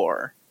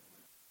before.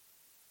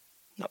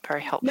 Not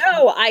very helpful.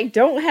 No, I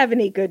don't have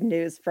any good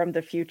news from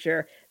the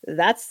future.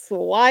 That's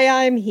why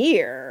I'm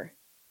here.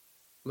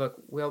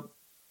 Look, we'll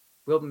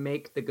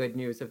make the good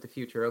news of the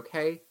future,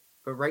 okay?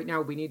 But right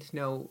now we need to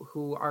know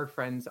who our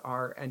friends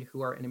are and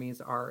who our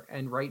enemies are.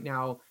 And right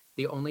now,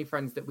 the only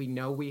friends that we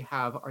know we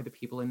have are the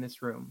people in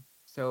this room.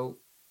 So,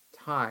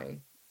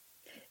 Ty.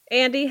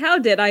 Andy, how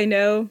did I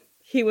know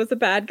he was a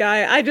bad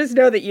guy? I just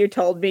know that you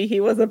told me he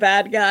was a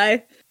bad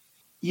guy.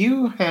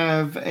 You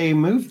have a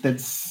move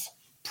that's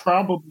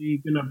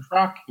probably going to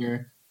proc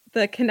here.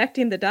 The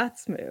connecting the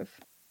dots move.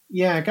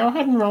 Yeah, go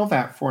ahead and roll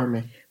that for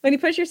me. When you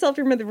push yourself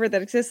to remember the word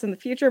that exists in the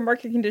future,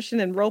 mark your condition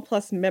and roll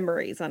plus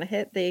memories. On a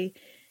hit, they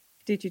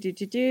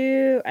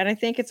do. And I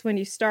think it's when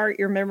you start,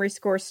 your memory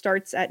score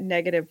starts at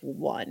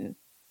 -1.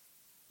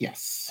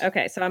 Yes.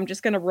 Okay, so I'm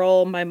just going to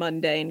roll my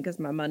mundane because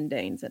my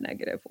mundane's a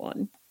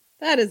 -1.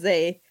 That is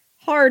a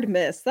hard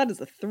miss. That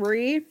is a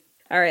 3.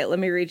 All right, let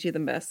me read you the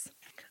miss.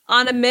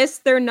 On a miss,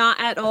 they're not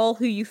at all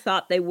who you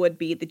thought they would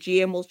be. The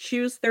GM will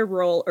choose their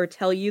role or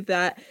tell you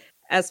that,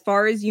 as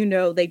far as you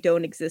know, they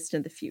don't exist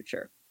in the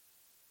future.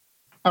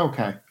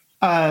 Okay.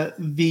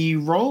 The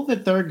role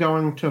that they're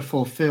going to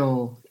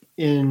fulfill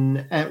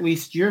in at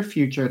least your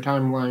future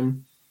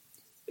timeline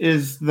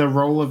is the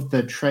role of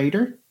the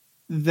traitor.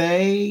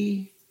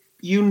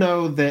 You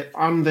know that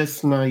on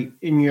this night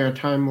in your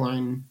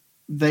timeline,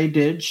 they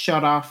did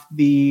shut off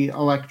the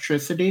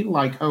electricity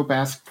like Hope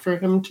asked for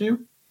him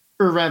to.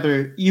 Or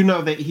rather, you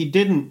know that he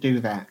didn't do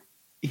that.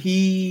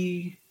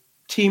 He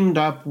teamed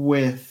up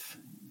with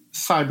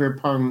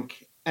Cyberpunk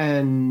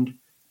and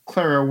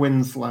Clara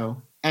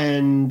Winslow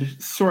and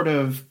sort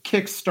of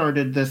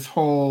kickstarted this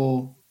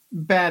whole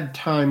bad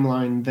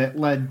timeline that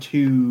led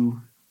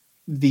to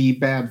the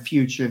bad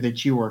future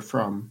that you are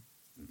from.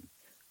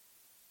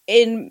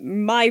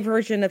 In my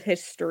version of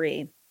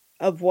history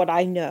of what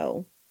I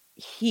know,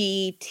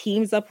 he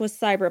teams up with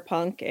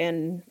Cyberpunk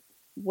and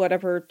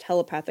whatever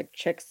telepathic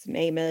chick's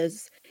name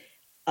is,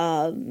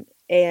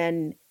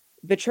 and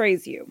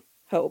betrays you,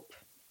 Hope.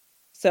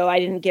 So I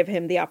didn't give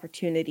him the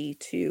opportunity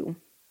to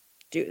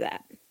do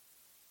that.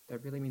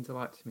 That really means a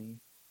lot to me.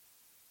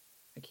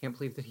 I can't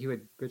believe that he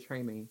would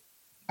betray me.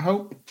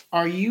 Hope,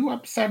 are you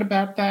upset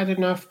about that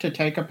enough to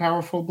take a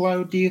powerful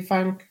blow, do you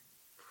think?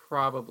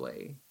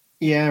 Probably.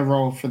 Yeah,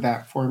 roll for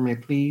that for me,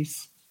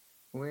 please.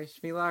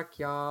 Wish me luck,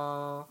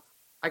 y'all.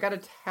 I got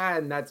a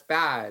 10. That's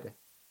bad.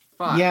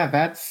 Fuck. Yeah,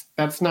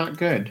 that's not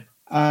good.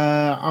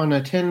 On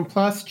a 10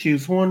 plus,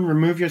 choose one,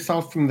 remove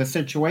yourself from the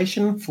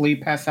situation, flee,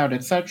 pass out,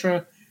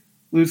 etc.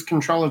 Lose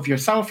control of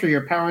yourself or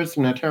your powers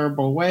in a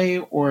terrible way,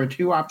 or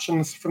 2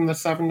 options from the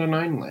 7 to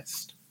 9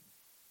 list.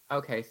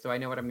 Okay, so I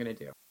know what I'm gonna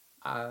do.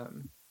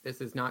 This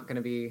is not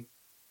gonna be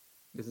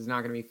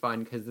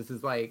fun because this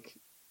is like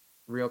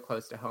real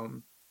close to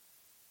home.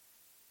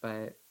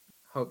 But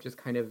Hope just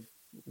kind of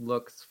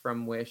looks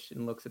from Wish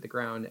and looks at the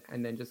ground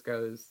and then just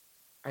goes,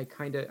 I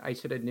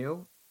should have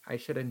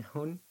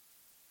known.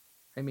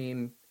 I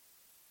mean,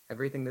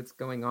 everything that's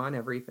going on,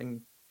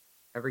 everything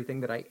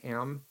that I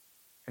am,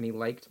 and he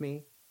liked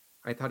me.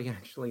 I thought he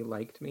actually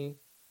liked me,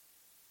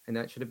 and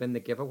that should have been the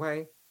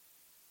giveaway.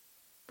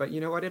 But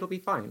you know what? It'll be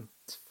fine.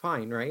 It's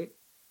fine, right?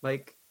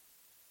 Like,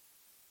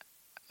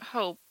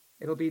 Hope.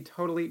 It'll be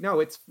totally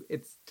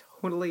it's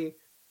totally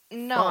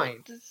No.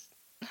 fine.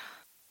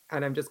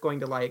 And I'm just going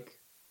to like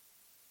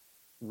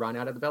run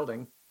out of the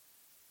building.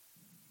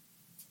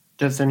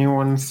 Does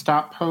anyone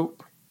stop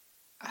Hope?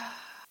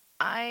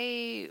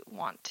 I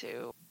want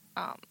to.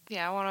 I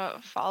want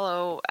to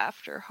follow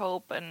after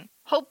Hope and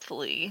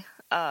hopefully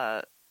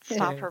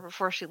stop her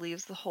before she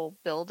leaves the whole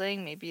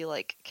building. Maybe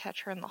like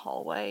catch her in the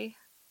hallway.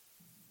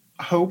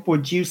 Hope,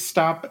 would you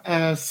stop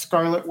as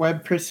Scarlet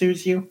Web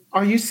pursues you?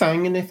 Are you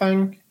saying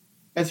anything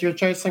as you're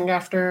chasing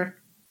after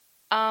her?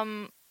 I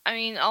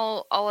mean,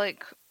 I'll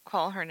like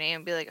call her name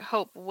and be like,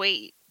 Hope,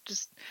 wait,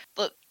 just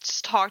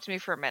talk to me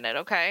for a minute,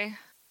 okay?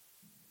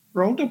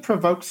 Roll to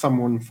provoke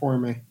someone for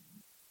me.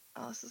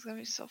 Oh, this is gonna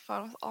be so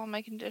fun with all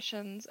my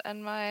conditions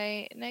and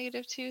my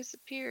 -2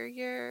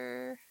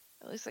 superior.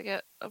 At least I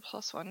get a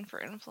 +1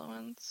 for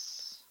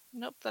influence.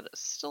 Nope, that is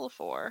still a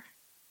 4.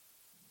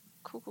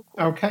 Cool.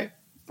 Okay.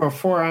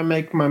 Before I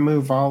make my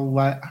move, I'll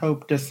let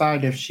Hope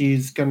decide if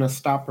she's gonna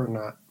stop or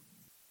not.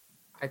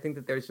 I think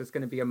that there's just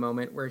going to be a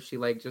moment where she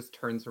like just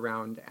turns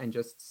around and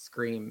just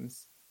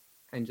screams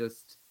and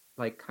just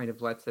like kind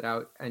of lets it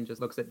out and just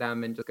looks at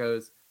them and just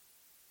goes,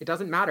 it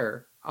doesn't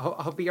matter.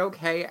 I'll be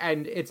okay.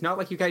 And it's not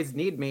like you guys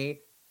need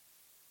me.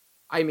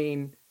 I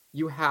mean,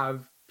 you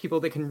have people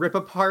that can rip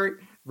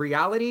apart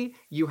reality.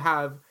 You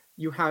can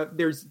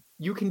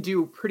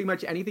do pretty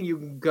much anything. You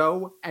can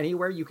go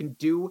anywhere. You can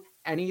do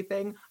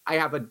anything. I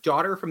have a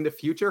daughter from the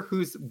future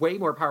who's way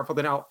more powerful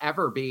than I'll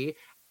ever be.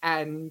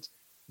 And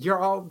you're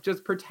all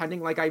just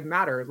pretending like I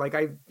matter, like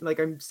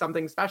I'm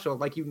something special,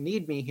 like you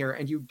need me here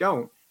and you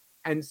don't.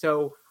 And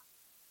so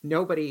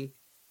nobody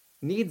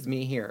needs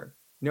me here.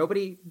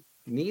 Nobody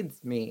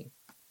needs me.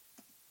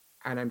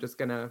 And I'm just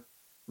gonna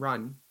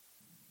run.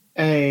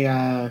 Hey,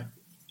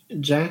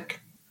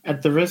 Jack,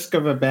 at the risk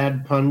of a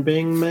bad pun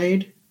being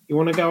made, You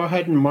want to go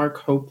ahead and mark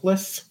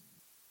hopeless?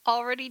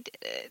 Already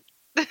did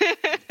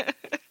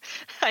it.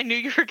 I knew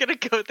you were gonna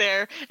go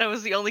there. That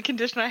was the only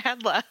condition I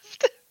had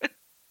left.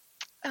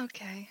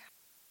 Okay.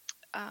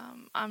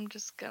 I'm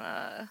just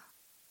gonna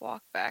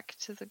walk back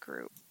to the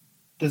group.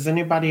 Does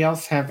anybody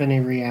else have any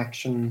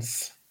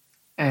reactions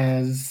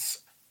as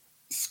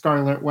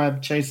Scarlet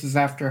Web chases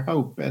after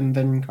Hope and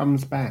then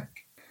comes back?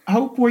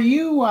 Hope, were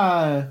you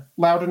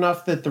loud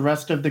enough that the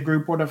rest of the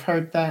group would have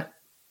heard that?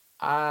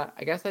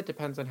 I guess that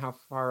depends on how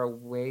far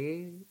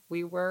away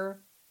we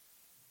were.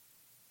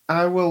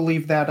 I will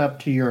leave that up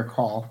to your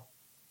call.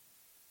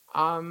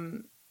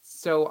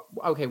 So,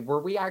 okay,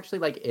 were we actually,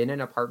 like, in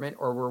an apartment,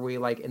 or were we,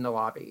 like, in the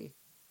lobby?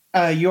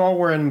 You all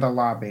were in the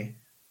lobby.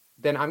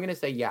 Then I'm gonna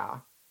say yeah.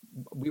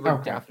 We were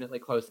Okay. definitely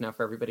close enough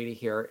for everybody to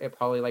hear. It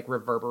probably, like,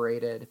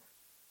 reverberated.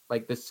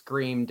 Like, the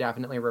scream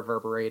definitely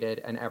reverberated,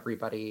 and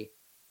everybody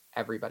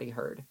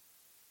heard.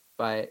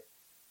 But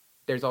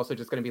there's also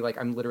just gonna be, like,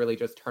 I'm literally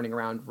just turning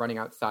around, running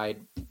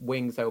outside,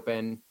 wings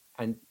open,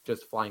 and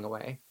just flying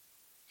away.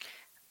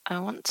 I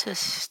want to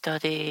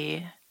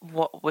study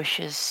what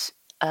Wish's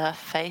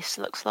face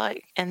looks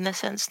like in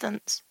this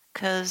instance,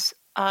 because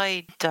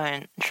I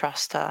don't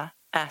trust her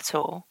at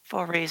all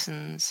for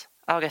reasons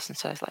I'll get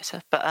into those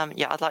later. But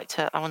yeah,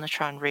 I want to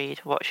try and read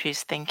what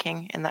she's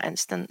thinking in that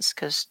instance,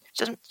 because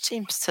she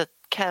seems to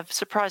care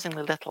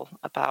surprisingly little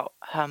about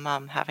her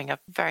mum having a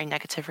very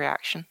negative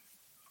reaction.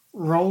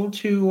 Roll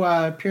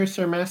to pierce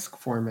her mask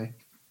for me.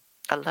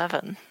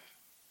 11.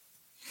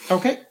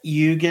 Okay,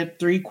 you get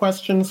 3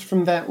 questions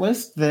from that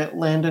list that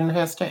Landon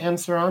has to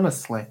answer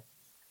honestly.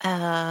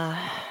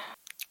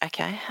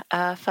 Okay.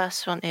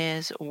 First one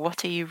is,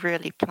 what are you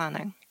really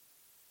planning?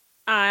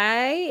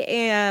 I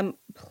am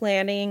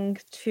planning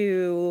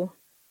to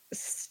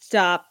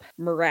stop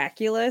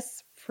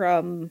Miraculous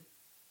from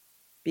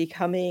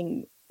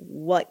becoming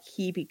what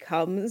he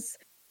becomes,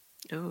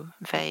 Ooh,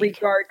 vague.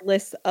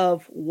 regardless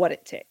of what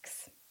it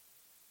takes.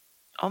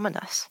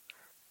 Ominous.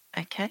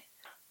 Okay.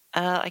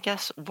 I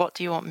guess, what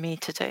do you want me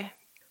to do?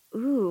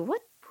 Ooh,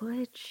 what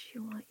would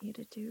you want you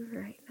to do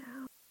right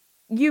now?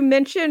 You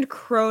mentioned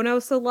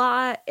Kronos a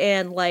lot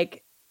and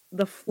like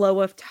the flow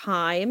of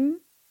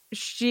time.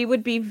 She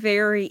would be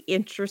very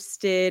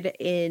interested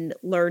in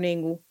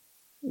learning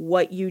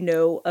what you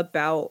know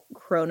about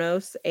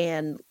Kronos,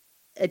 and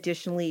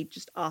additionally,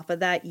 just off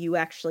of that, you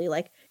actually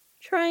like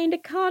trying to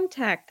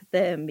contact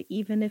them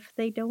even if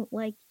they don't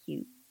like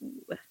you.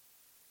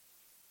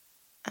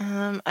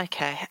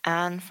 Okay,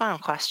 and final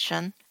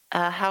question.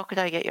 How could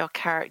I get your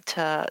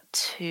character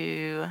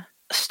to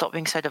stop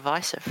being so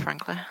divisive,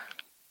 frankly?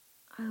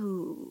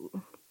 Oh.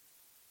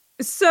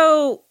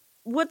 So,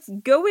 what's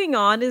going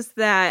on is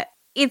that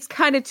it's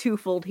kind of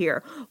twofold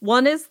here.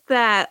 One is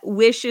that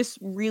Wish is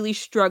really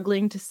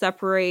struggling to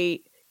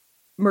separate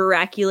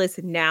Miraculous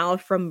now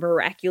from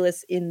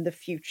Miraculous in the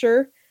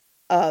future.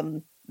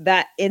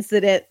 That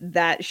incident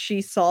that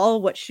she saw,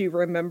 what she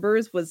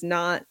remembers, was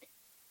not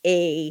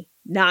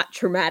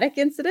traumatic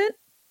incident.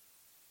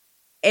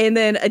 And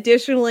then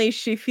additionally,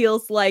 she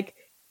feels like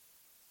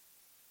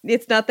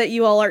it's not that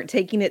you all aren't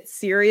taking it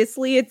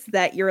seriously, it's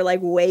that you're like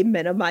way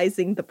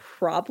minimizing the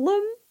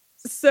problem.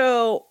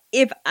 So,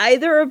 if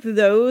either of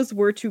those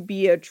were to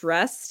be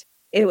addressed,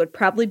 it would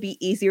probably be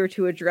easier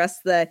to address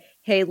the,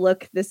 hey,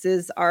 look, this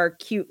is our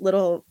cute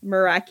little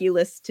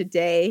Miraculous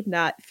today,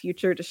 not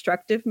future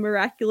destructive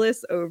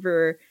Miraculous,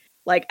 over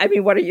like, I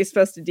mean, what are you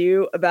supposed to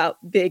do about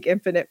big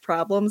infinite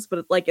problems?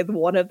 But like, if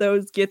one of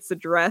those gets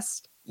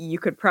addressed, you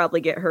could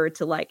probably get her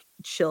to like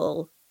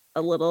chill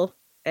a little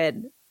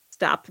and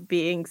stop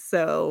being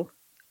so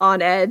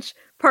on edge.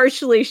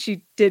 Partially,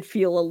 she did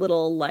feel a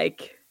little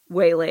like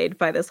waylaid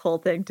by this whole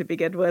thing to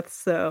begin with,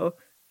 so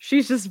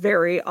she's just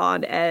very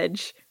on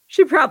edge.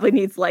 She probably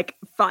needs like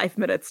 5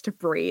 minutes to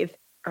breathe.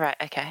 Right,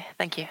 okay,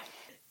 thank you.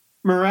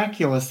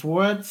 Miraculous,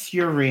 what's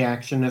your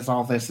reaction as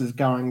all this is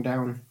going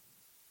down?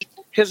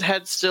 His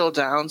head's still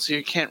down, so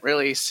you can't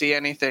really see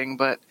anything,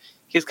 but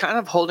he's kind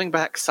of holding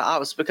back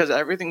sobs because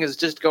everything is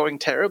just going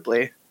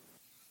terribly.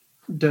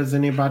 Does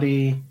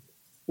anybody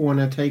want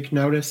to take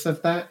notice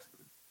of that?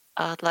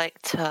 I'd like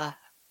to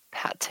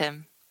pat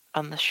him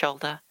on the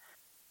shoulder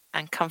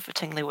and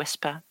comfortingly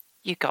whisper,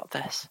 you got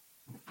this.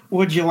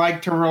 Would you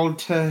like to roll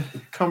to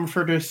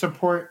comfort or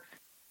support?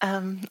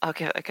 I'll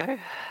give it a go.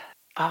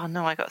 Oh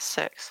no, I got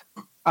 6.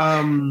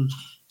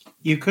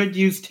 You could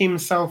use Team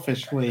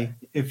Selfishly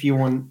if you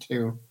want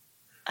to.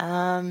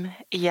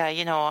 Yeah,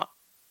 you know what?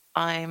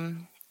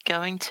 I'm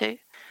going to.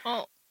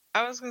 Well,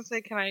 I was gonna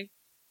say, can I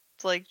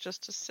like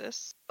just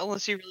assist?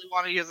 Unless you really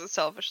want to use it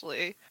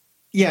selfishly.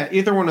 Yeah,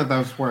 either one of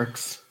those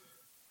works.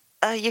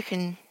 You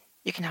can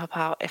help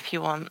out if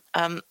you want.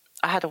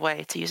 I had a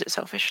way to use it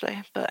selfishly,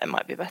 but it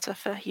might be better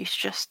for you to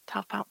just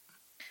help out.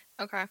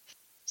 Okay.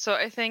 So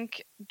I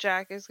think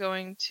Jack is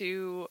going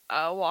to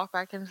walk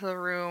back into the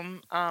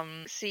room,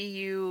 see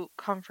you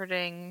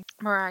comforting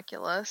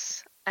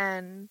Miraculous,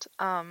 and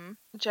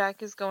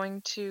Jack is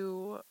going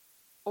to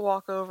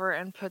walk over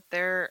and put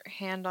their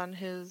hand on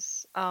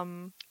his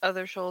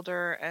other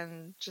shoulder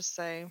and just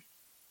say,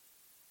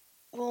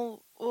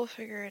 We'll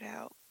figure it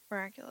out.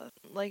 Miraculous.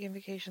 Like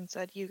Invocation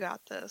said, you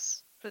got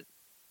this. But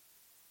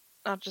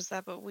not just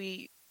that, but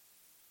we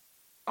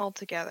all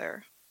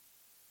together,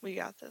 we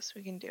got this.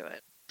 We can do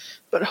it.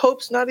 But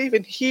Hope's not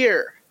even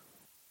here.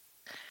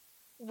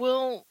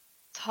 We'll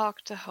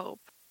talk to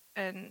Hope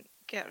and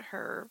get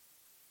her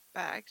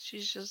back.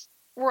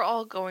 We're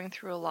all going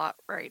through a lot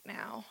right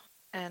now.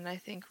 And I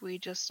think we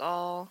just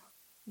all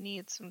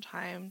need some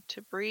time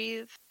to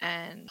breathe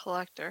and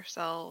collect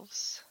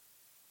ourselves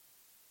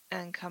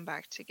and come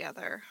back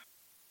together.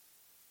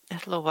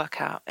 It'll all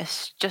work out.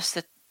 It's just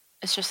a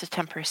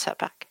temporary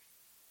setback.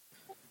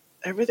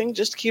 Everything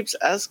just keeps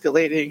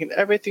escalating and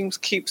everything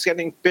keeps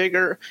getting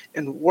bigger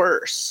and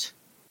worse.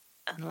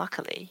 And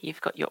luckily, you've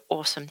got your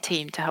awesome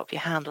team to help you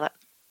handle it.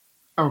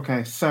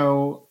 Okay,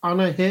 so on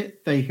a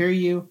hit, they hear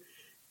you.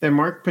 They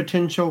mark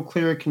potential,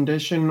 clear a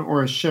condition,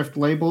 or shift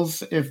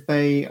labels if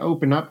they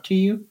open up to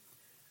you.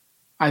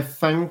 I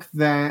think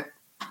that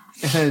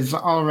has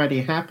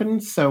already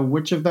happened, so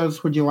which of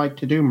those would you like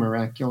to do,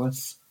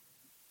 Miraculous?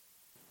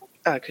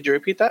 Could you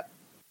repeat that?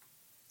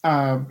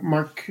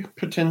 Mark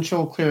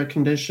potential, clear a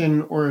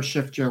condition, or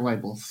shift your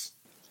labels.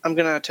 I'm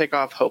going to take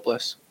off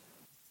Hopeless.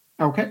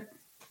 Okay.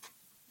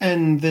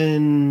 And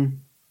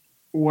then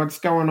what's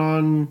going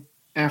on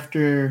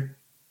after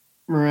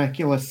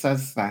Miraculous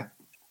says that?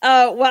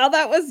 While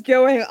that was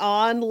going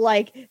on,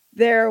 like,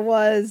 there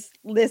was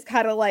this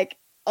kind of like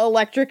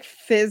electric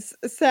fizz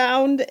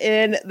sound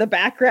in the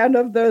background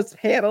of those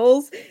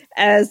panels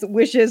as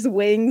Wish's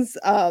wings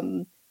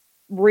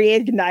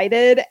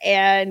reignited,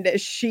 and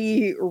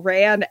she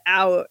ran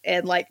out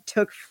and like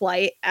took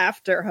flight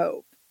after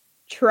Hope,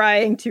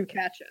 trying to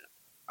catch up.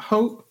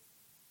 Hope,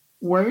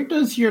 where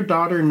does your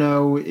daughter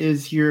know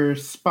is your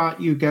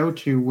spot you go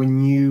to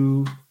when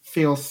you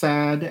feel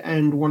sad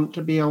and want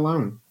to be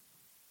alone?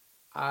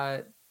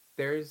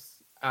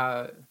 There's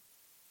an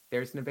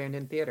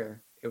abandoned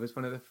theater. It was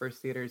one of the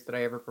first theaters that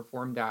I ever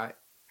performed at,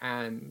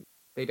 and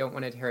they don't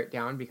want to tear it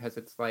down because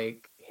it's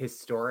like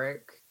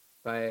historic,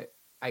 but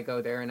I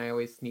go there and I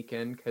always sneak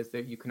in because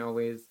you can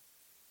always,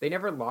 they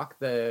never lock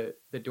the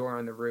door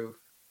on the roof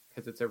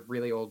because it's a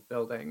really old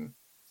building.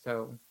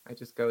 So I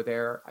just go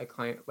there, I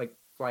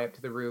fly up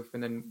to the roof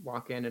and then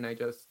walk in, and I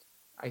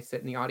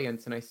sit in the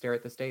audience and I stare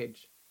at the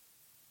stage.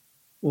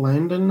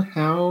 Landon,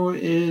 how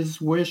is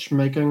Wish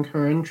making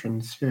her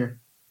entrance here?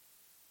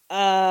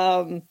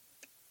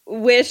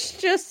 Wish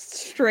just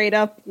straight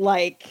up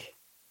like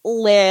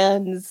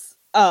lands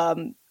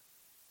on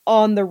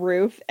the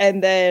roof,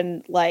 and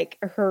then like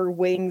her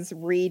wings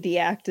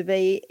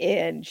re-deactivate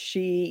and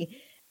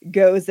she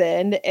goes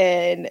in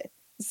and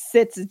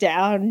sits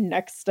down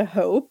next to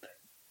Hope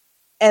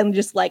and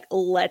just like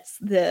lets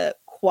the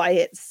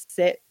quiet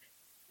sit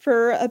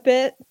for a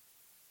bit.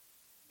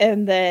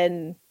 And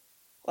then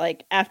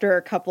like after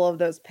a couple of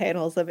those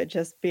panels of it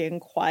just being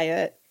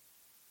quiet,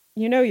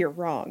 you know you're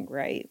wrong,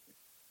 right?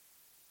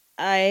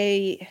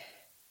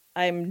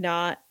 I'm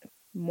not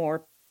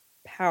more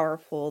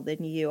powerful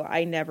than you.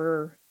 I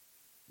never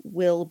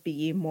will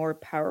be more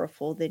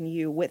powerful than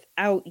you.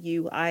 Without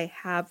you, I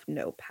have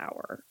no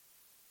power.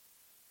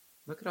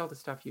 Look at all the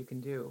stuff you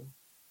can do.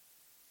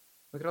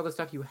 Look at all the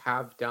stuff you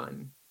have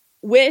done.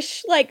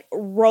 Wish like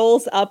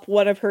rolls up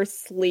one of her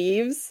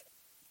sleeves,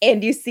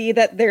 and you see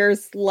that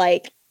there's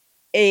like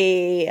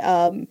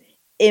a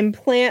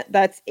implant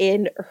that's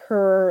in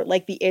her,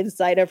 like the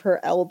inside of her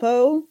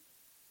elbow,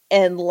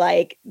 and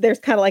like there's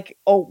kind of like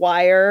a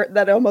wire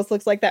that almost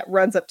looks like that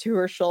runs up to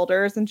her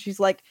shoulders, and she's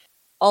like,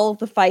 all of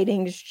the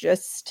fighting is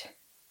just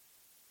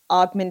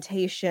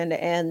augmentation,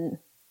 and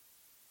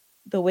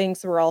the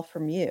wings were all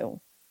from you,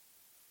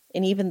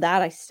 and even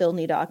that I still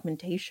need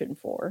augmentation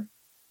for.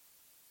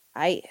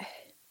 I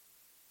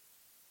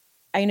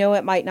know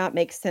it might not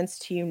make sense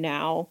to you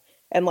now,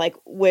 and like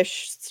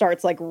Wish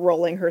starts like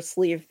rolling her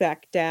sleeve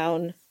back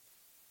down,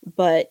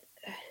 but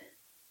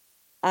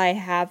I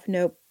have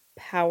no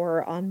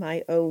power on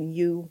my own.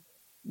 You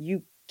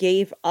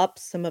gave up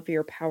some of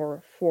your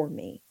power for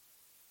me.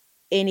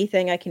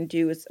 Anything I can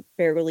do is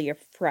barely a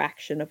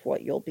fraction of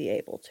what you'll be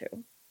able to.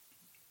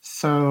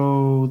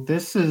 So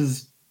this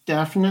is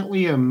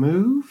definitely a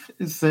move?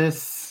 Is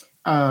this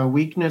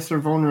weakness or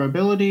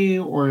vulnerability,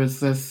 or is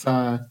this...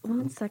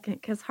 1 second,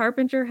 because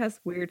Harbinger has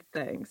weird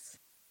things.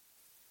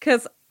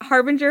 Because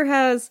Harbinger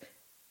has,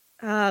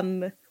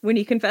 when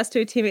you confess to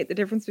a teammate the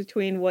difference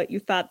between what you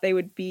thought they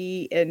would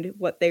be and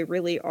what they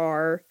really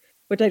are,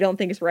 which I don't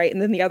think is right.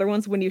 And then the other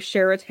one's when you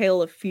share a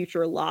tale of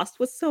future loss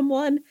with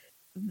someone,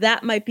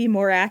 that might be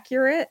more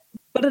accurate,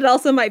 but it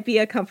also might be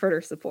a comfort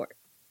or support.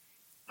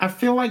 I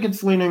feel like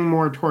it's leaning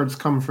more towards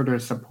comfort or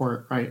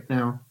support right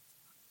now.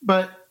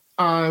 But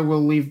I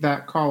will leave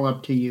that call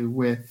up to you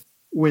with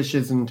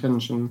Wish's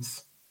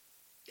intentions.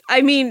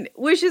 I mean,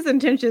 Wish's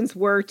intentions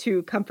were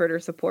to comfort or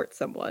support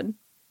someone.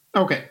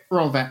 Okay,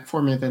 roll that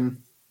for me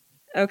then.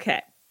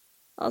 Okay.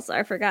 Also,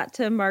 I forgot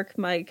to mark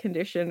my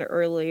condition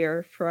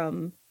earlier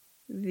from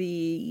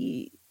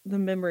the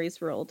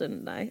memories roll,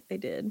 didn't I? I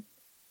did.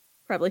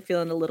 Probably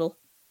feeling a little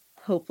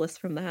hopeless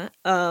from that.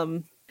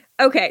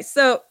 Okay,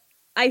 so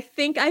I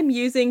think I'm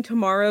using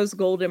Tomorrow's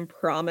Golden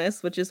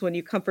Promise, which is when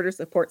you comfort or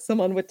support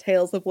someone with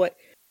tales of what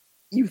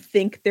you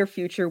think their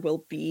future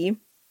will be.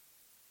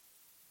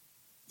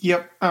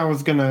 Yep, I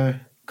was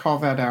gonna call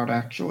that out,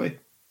 actually.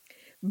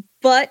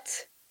 But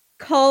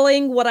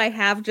calling what I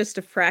have just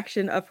a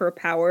fraction of her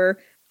power,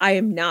 I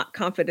am not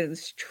confident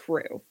is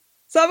true.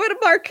 So I'm going to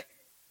mark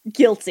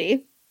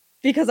guilty,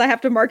 because I have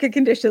to mark a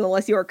condition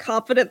unless you are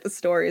confident the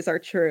stories are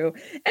true.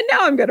 And now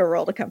I'm going to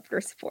roll to comfort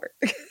or support.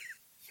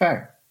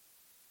 Fair.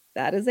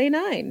 That is a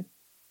 9.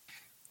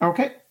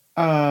 Okay,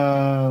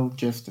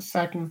 just a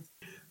second.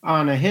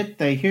 On a hit,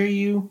 they hear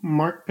you,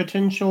 mark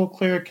potential,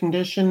 clear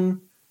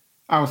condition.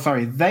 Oh,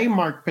 sorry, they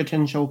mark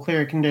potential,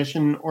 clear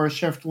condition, or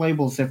shift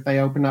labels if they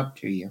open up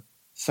to you.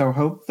 So,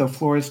 Hope, the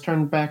floor is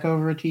turned back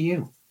over to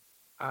you.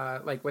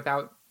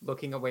 Without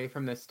looking away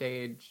from the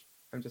stage,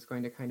 I'm just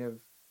going to kind of,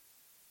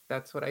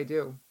 that's what I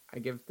do. I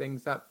give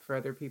things up for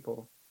other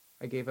people.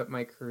 I gave up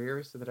my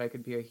career so that I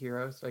could be a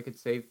hero, so I could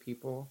save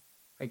people.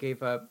 I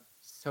gave up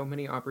so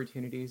many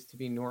opportunities to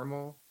be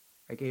normal.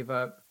 I gave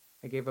up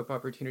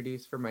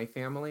opportunities for my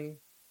family.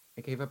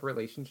 I gave up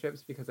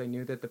relationships because I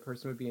knew that the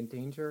person would be in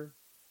danger.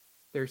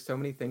 There's so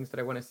many things that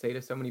I want to say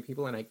to so many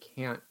people, and I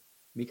can't,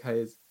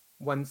 because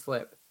one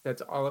slip,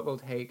 that's all it will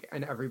take,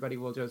 and everybody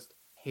will just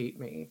hate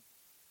me.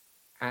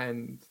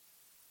 And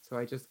so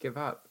I just give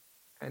up.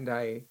 And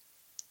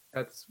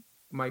that's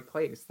my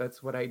place.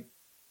 That's what I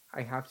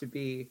have to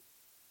be.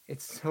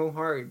 It's so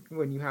hard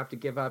when you have to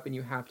give up and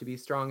you have to be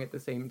strong at the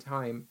same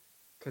time.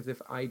 Because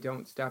if I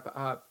don't step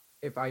up,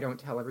 if I don't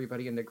tell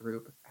everybody in the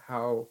group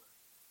how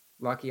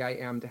lucky I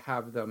am to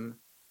have them,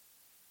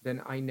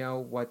 then I know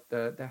what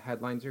the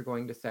headlines are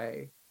going to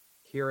say.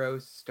 Hero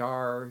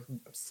star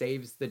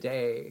saves the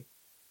day.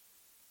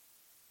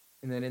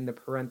 And then in the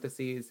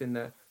parentheses, in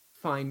the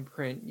fine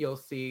print, you'll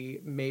see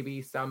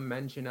maybe some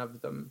mention of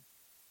them.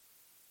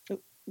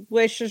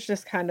 Wish is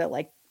just kind of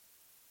like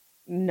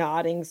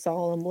nodding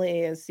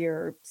solemnly as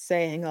you're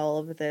saying all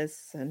of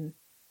this, and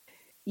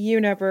you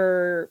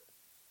never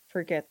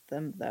forget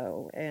them,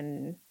 though.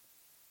 And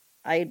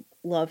I'd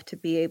love to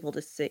be able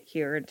to sit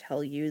here and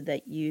tell you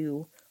that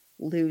you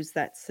lose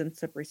that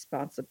sense of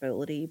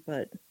responsibility,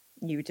 but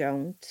you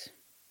don't.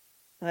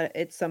 But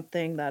it's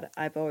something that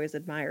I've always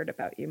admired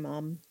about you,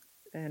 Mom.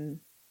 And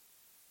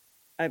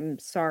I'm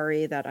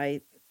sorry that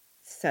I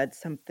said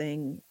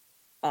something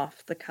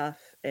off the cuff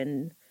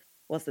and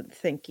wasn't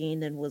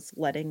thinking and was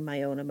letting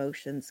my own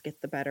emotions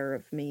get the better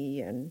of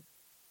me. And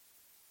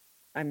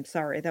I'm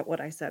sorry that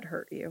what I said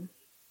hurt you.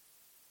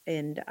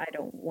 And I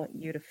don't want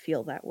you to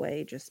feel that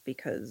way just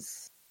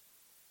because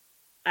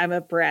I'm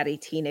a bratty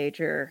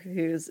teenager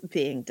who's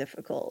being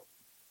difficult.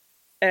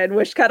 And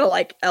Wish kind of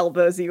like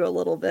elbows you a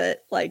little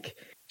bit, like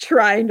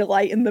trying to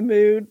lighten the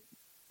mood.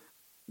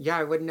 Yeah,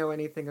 I wouldn't know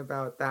anything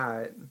about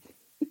that.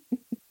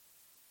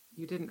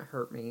 You didn't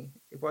hurt me.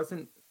 It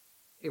wasn't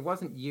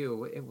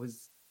you. It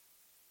was,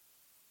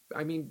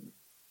 I mean,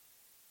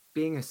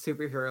 being a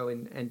superhero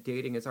and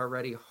dating is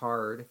already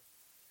hard.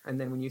 And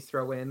then when you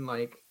throw in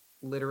like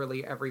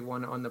literally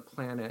everyone on the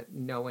planet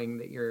knowing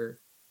that you're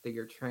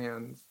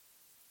trans,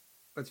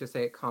 let's just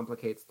say it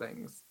complicates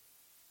things.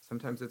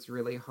 Sometimes it's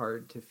really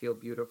hard to feel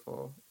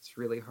beautiful. It's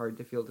really hard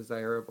to feel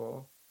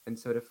desirable. And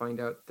so to find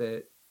out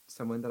that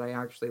someone that I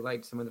actually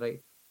liked, someone that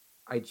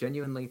I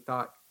genuinely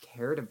thought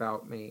cared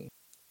about me,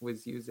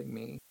 was using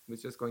me,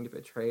 was just going to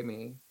betray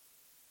me,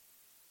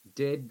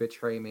 did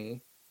betray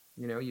me.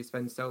 You know, you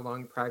spend so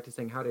long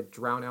practicing how to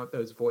drown out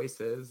those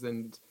voices,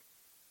 and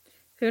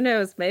who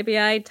knows, maybe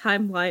I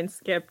timeline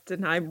skipped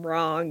and I'm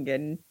wrong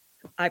and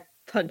I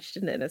punched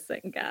an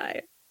innocent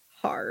guy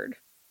hard.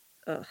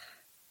 Ugh.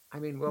 I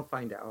mean, we'll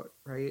find out,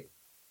 right?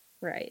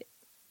 Right.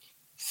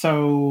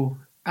 So,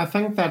 I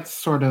think that's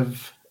sort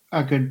of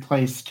a good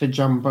place to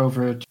jump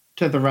over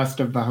to the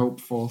rest of the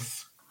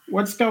hopefuls.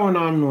 What's going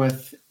on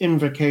with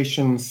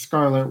Invocation,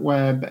 Scarlet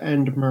Web,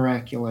 and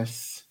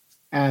Miraculous,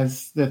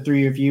 as the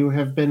three of you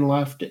have been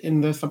left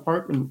in this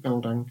apartment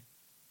building?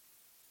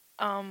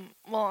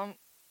 Well,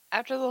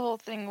 after the whole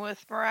thing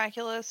with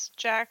Miraculous,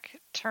 Jack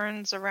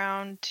turns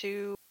around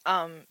to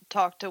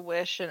talk to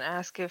Wish and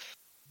ask if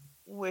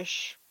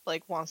Wish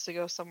like wants to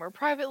go somewhere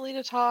privately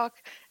to talk,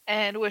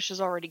 and Wish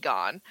is already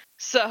gone.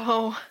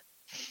 So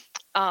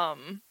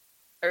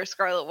or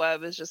Scarlet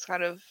Web is just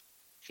kind of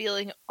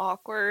feeling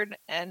awkward,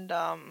 and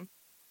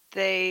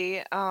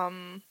they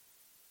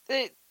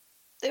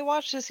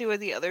watch to see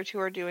what the other two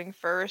are doing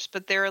first,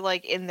 but they're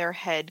like in their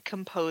head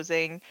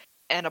composing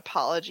an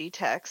apology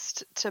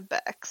text to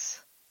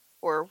Bex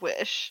or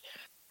Wish.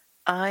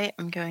 I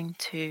am going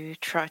to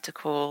try to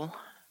call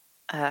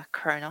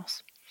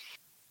Kronos.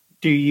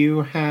 Do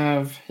you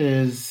have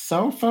his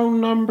cell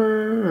phone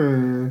number,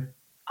 or?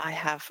 I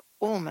have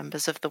all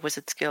members of the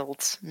Wizards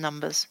Guild's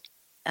numbers.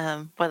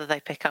 Whether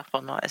they pick up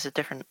or not is a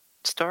different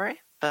story,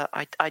 but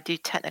I do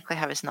technically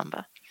have his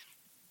number.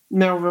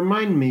 Now,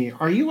 remind me,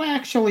 are you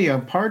actually a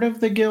part of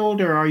the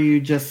guild, or are you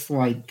just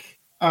like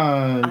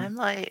I'm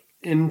like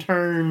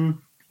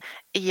intern?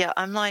 Yeah,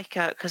 I'm like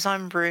because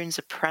I'm Rune's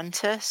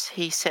apprentice.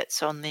 He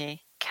sits on the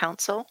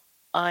council,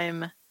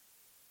 I'm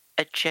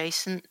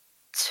adjacent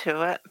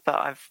to it,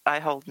 but I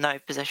hold no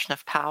position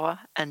of power,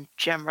 and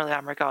generally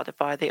I'm regarded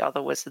by the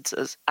other wizards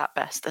as, at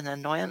best, an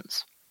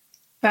annoyance.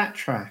 That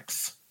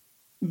tracks.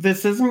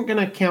 This isn't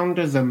going to count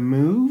as a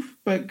move,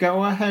 but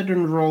go ahead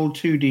and roll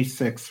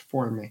 2d6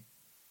 for me.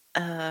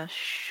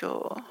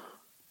 Sure.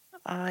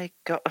 I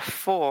got a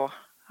 4.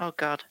 Oh,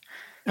 God.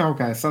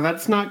 Okay, so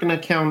that's not going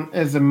to count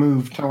as a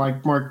move to,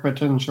 like, mark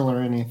potential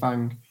or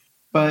anything.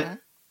 But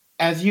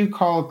as you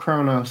call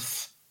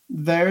Kronos,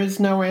 there is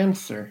no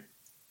answer.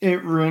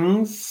 It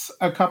rings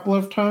a couple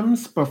of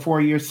times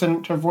before you're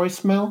sent to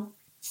voicemail,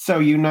 so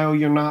you know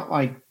you're not,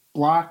 like,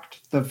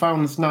 blocked. The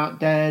phone's not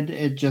dead.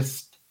 It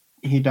just...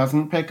 he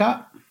doesn't pick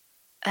up.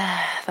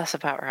 That's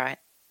about right.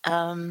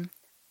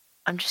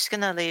 I'm just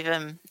going to leave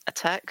him a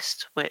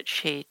text, which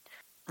he'd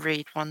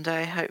read one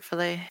day,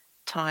 hopefully.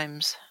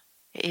 Times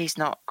he's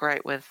not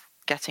great with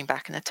getting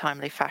back in a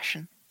timely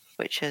fashion,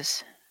 which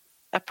is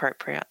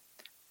appropriate.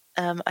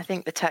 I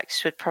think the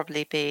text would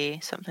probably be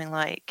something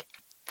like,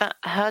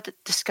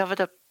 discovered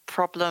a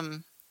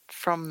problem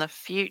from the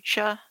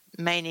future.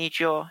 May need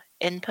your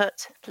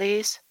input,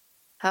 please.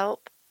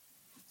 Help.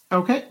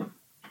 Okay.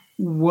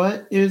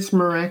 What is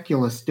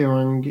Miraculous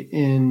doing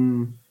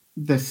in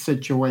this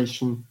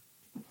situation?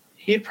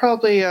 He'd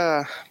probably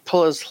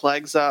pull his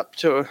legs up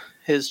to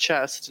his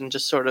chest and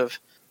just sort of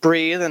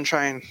breathe and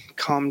try and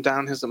calm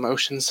down his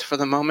emotions for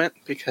the moment,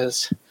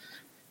 because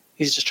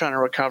he's just trying to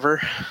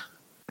recover.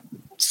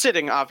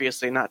 Sitting,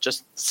 obviously, not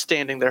just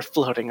standing there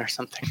floating or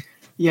something.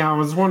 Yeah, I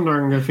was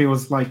wondering if he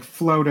was, like,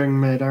 floating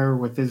midair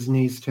with his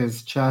knees to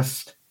his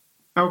chest.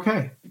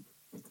 Okay.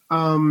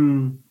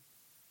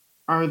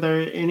 Are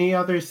there any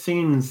other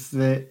scenes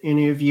that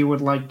any of you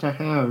would like to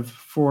have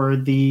for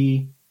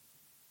the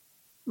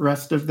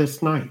rest of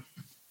this night?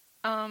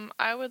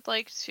 I would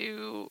like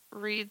to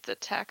read the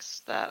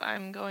text that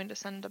I'm going to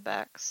send to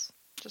Bex,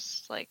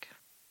 just like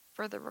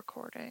for the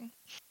recording.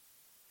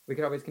 We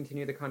could always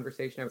continue the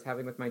conversation I was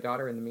having with my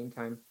daughter in the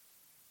meantime.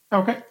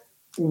 Okay.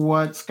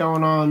 What's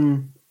going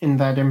on in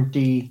that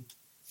empty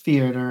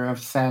theater of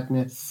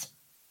sadness?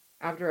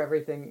 After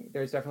everything,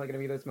 there's definitely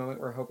going to be this moment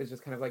where Hope is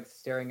just kind of like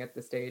staring at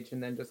the stage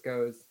and then just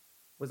goes,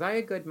 "Was I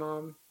a good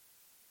mom?"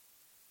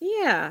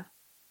 Yeah.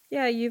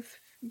 Yeah, you've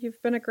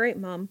been a great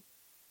mom.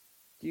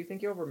 Do you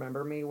think you'll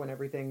remember me when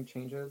everything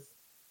changes?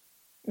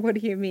 What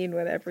do you mean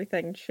when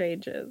everything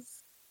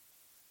changes?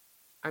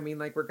 I mean,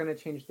 like, we're going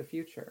to change the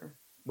future.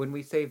 When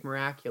we save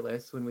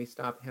Miraculous, when we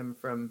stop him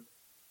from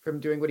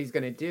doing what he's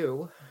going to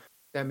do,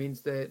 that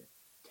means that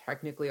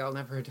technically I'll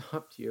never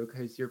adopt you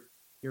because your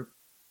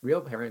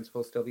real parents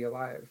will still be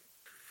alive.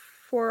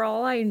 For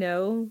all I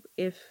know,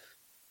 if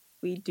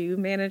we do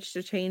manage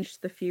to change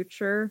the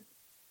future,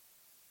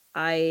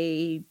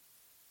 I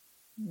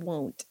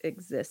won't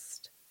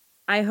exist.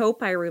 I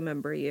hope I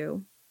remember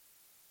you,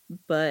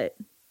 but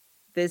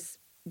this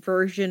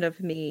version of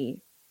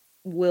me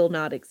will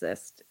not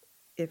exist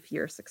if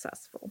you're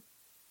successful.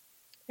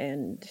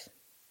 And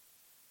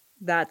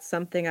that's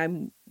something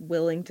I'm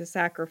willing to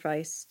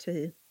sacrifice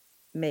to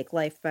make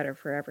life better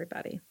for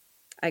everybody.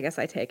 I guess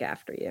I take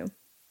after you.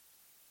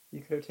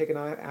 You could have taken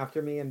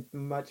after me in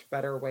much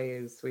better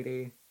ways,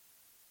 sweetie.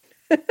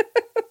 God,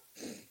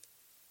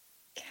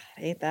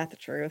 ain't that the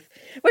truth?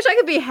 Wish I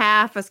could be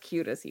half as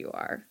cute as you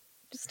are.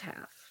 Just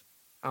half.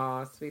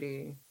 Aw,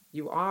 sweetie.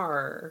 You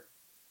are.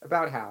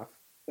 About half.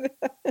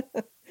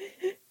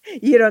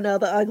 You don't know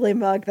the ugly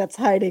mug that's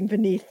hiding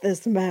beneath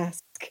this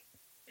mask.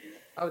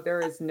 Oh, there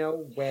is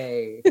no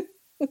way.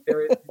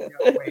 There is no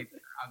way that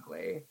you're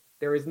ugly.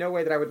 There is no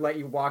way that I would let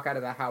you walk out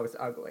of the house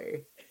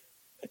ugly.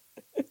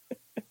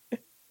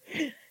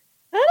 I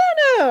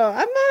don't know.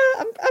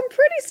 I'm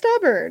pretty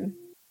stubborn.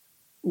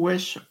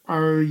 Wish,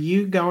 are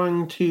you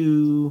going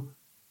to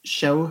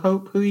show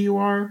Hope who you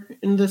are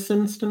in this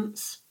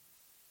instance?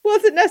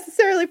 Wasn't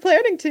necessarily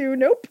planning to.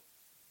 Nope.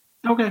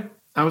 Okay,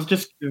 I was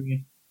just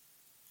curious.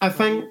 I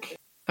think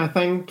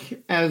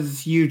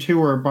as you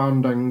two are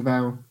bonding,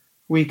 though,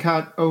 we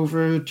cut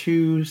over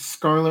to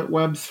Scarlet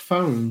Webb's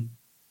phone,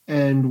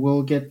 and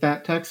we'll get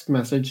that text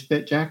message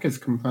that Jack has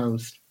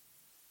composed.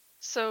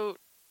 So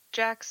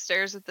Jack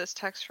stares at this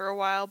text for a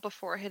while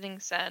before hitting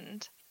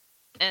send,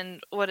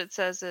 and what it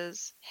says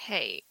is,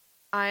 "Hey,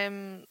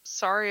 I'm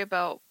sorry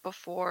about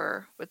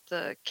before with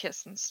the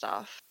kiss and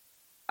stuff.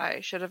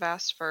 I should have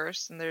asked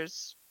first, and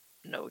there's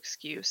no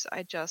excuse.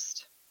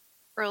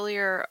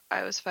 Earlier,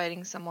 I was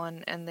fighting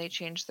someone, and they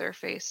changed their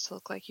face to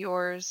look like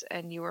yours,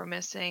 and you were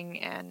missing,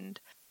 and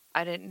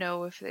I didn't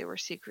know if they were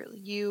secretly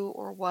you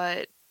or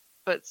what,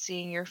 but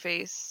seeing your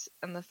face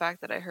and the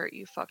fact that I hurt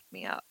you fucked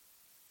me up.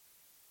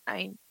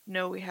 I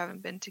know we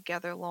haven't been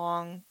together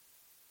long,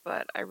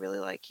 but I really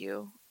like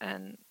you,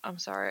 and I'm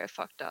sorry I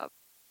fucked up.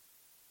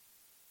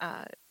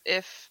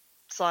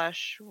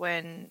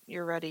 When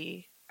you're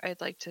ready, I'd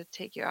like to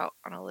take you out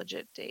on a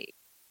legit date.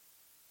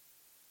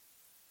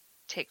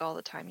 Take all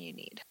the time you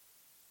need."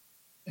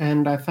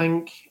 And I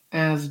think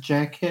as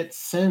Jack hits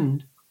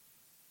send,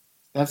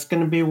 that's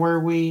going to be where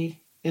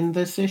we end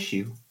this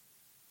issue,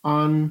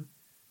 on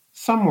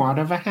somewhat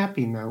of a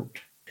happy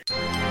note.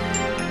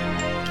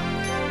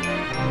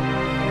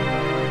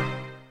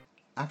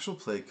 Actual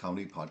play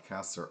comedy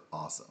podcasts are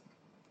awesome.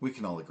 We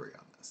can all agree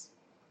on this.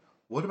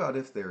 What about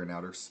if they're in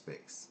outer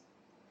space?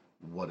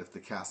 What if the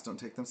cast don't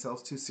take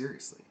themselves too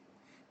seriously?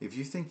 If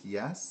you think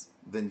yes,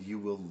 then you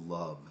will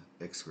love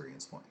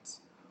Experience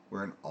Points.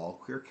 We're an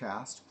all-queer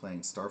cast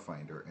playing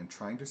Starfinder and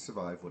trying to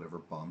survive whatever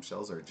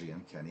bombshells our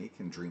GM Kenny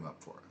can dream up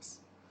for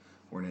us.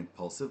 We're an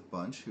impulsive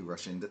bunch who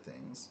rush into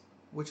things,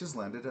 which has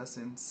landed us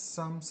in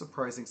some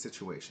surprising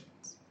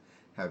situations.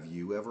 Have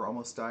you ever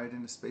almost died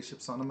in a spaceship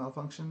sauna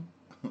malfunction?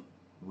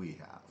 We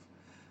have.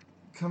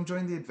 Come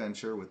join the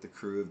adventure with the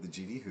crew of the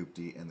GD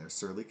Hoopty and their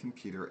surly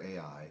computer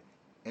AI,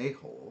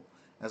 A-Hole,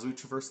 as we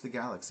traverse the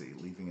galaxy,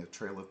 leaving a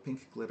trail of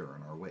pink glitter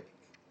in our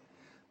wake.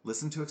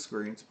 Listen to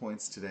Experience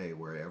Points today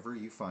wherever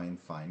you find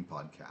fine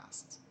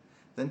podcasts.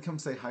 Then come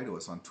say hi to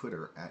us on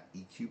Twitter at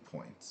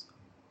EQPoints,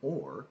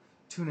 or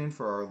tune in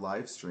for our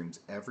live streams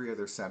every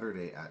other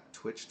Saturday at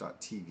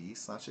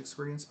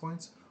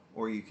twitch.tv/experiencepoints,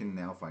 or you can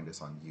now find us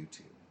on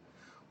YouTube.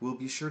 We'll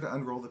be sure to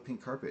unroll the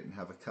pink carpet and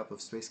have a cup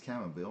of space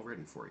chamomile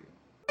ready for you.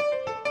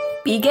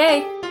 Be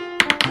gay.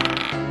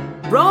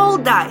 Roll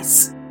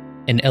dice.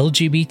 An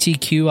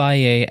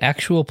LGBTQIA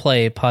actual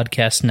play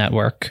podcast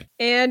network.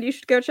 And you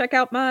should go check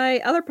out my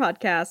other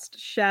podcast,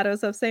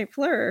 Shadows of St.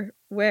 Fleur,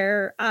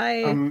 where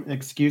I...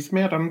 Excuse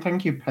me, I don't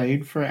think you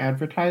paid for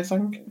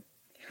advertising.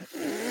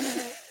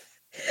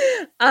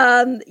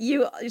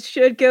 You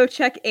should go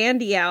check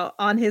Andy out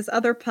on his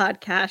other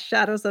podcast,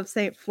 Shadows of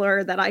St.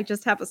 Fleur, that I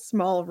just have a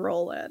small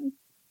role in.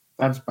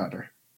 That's better.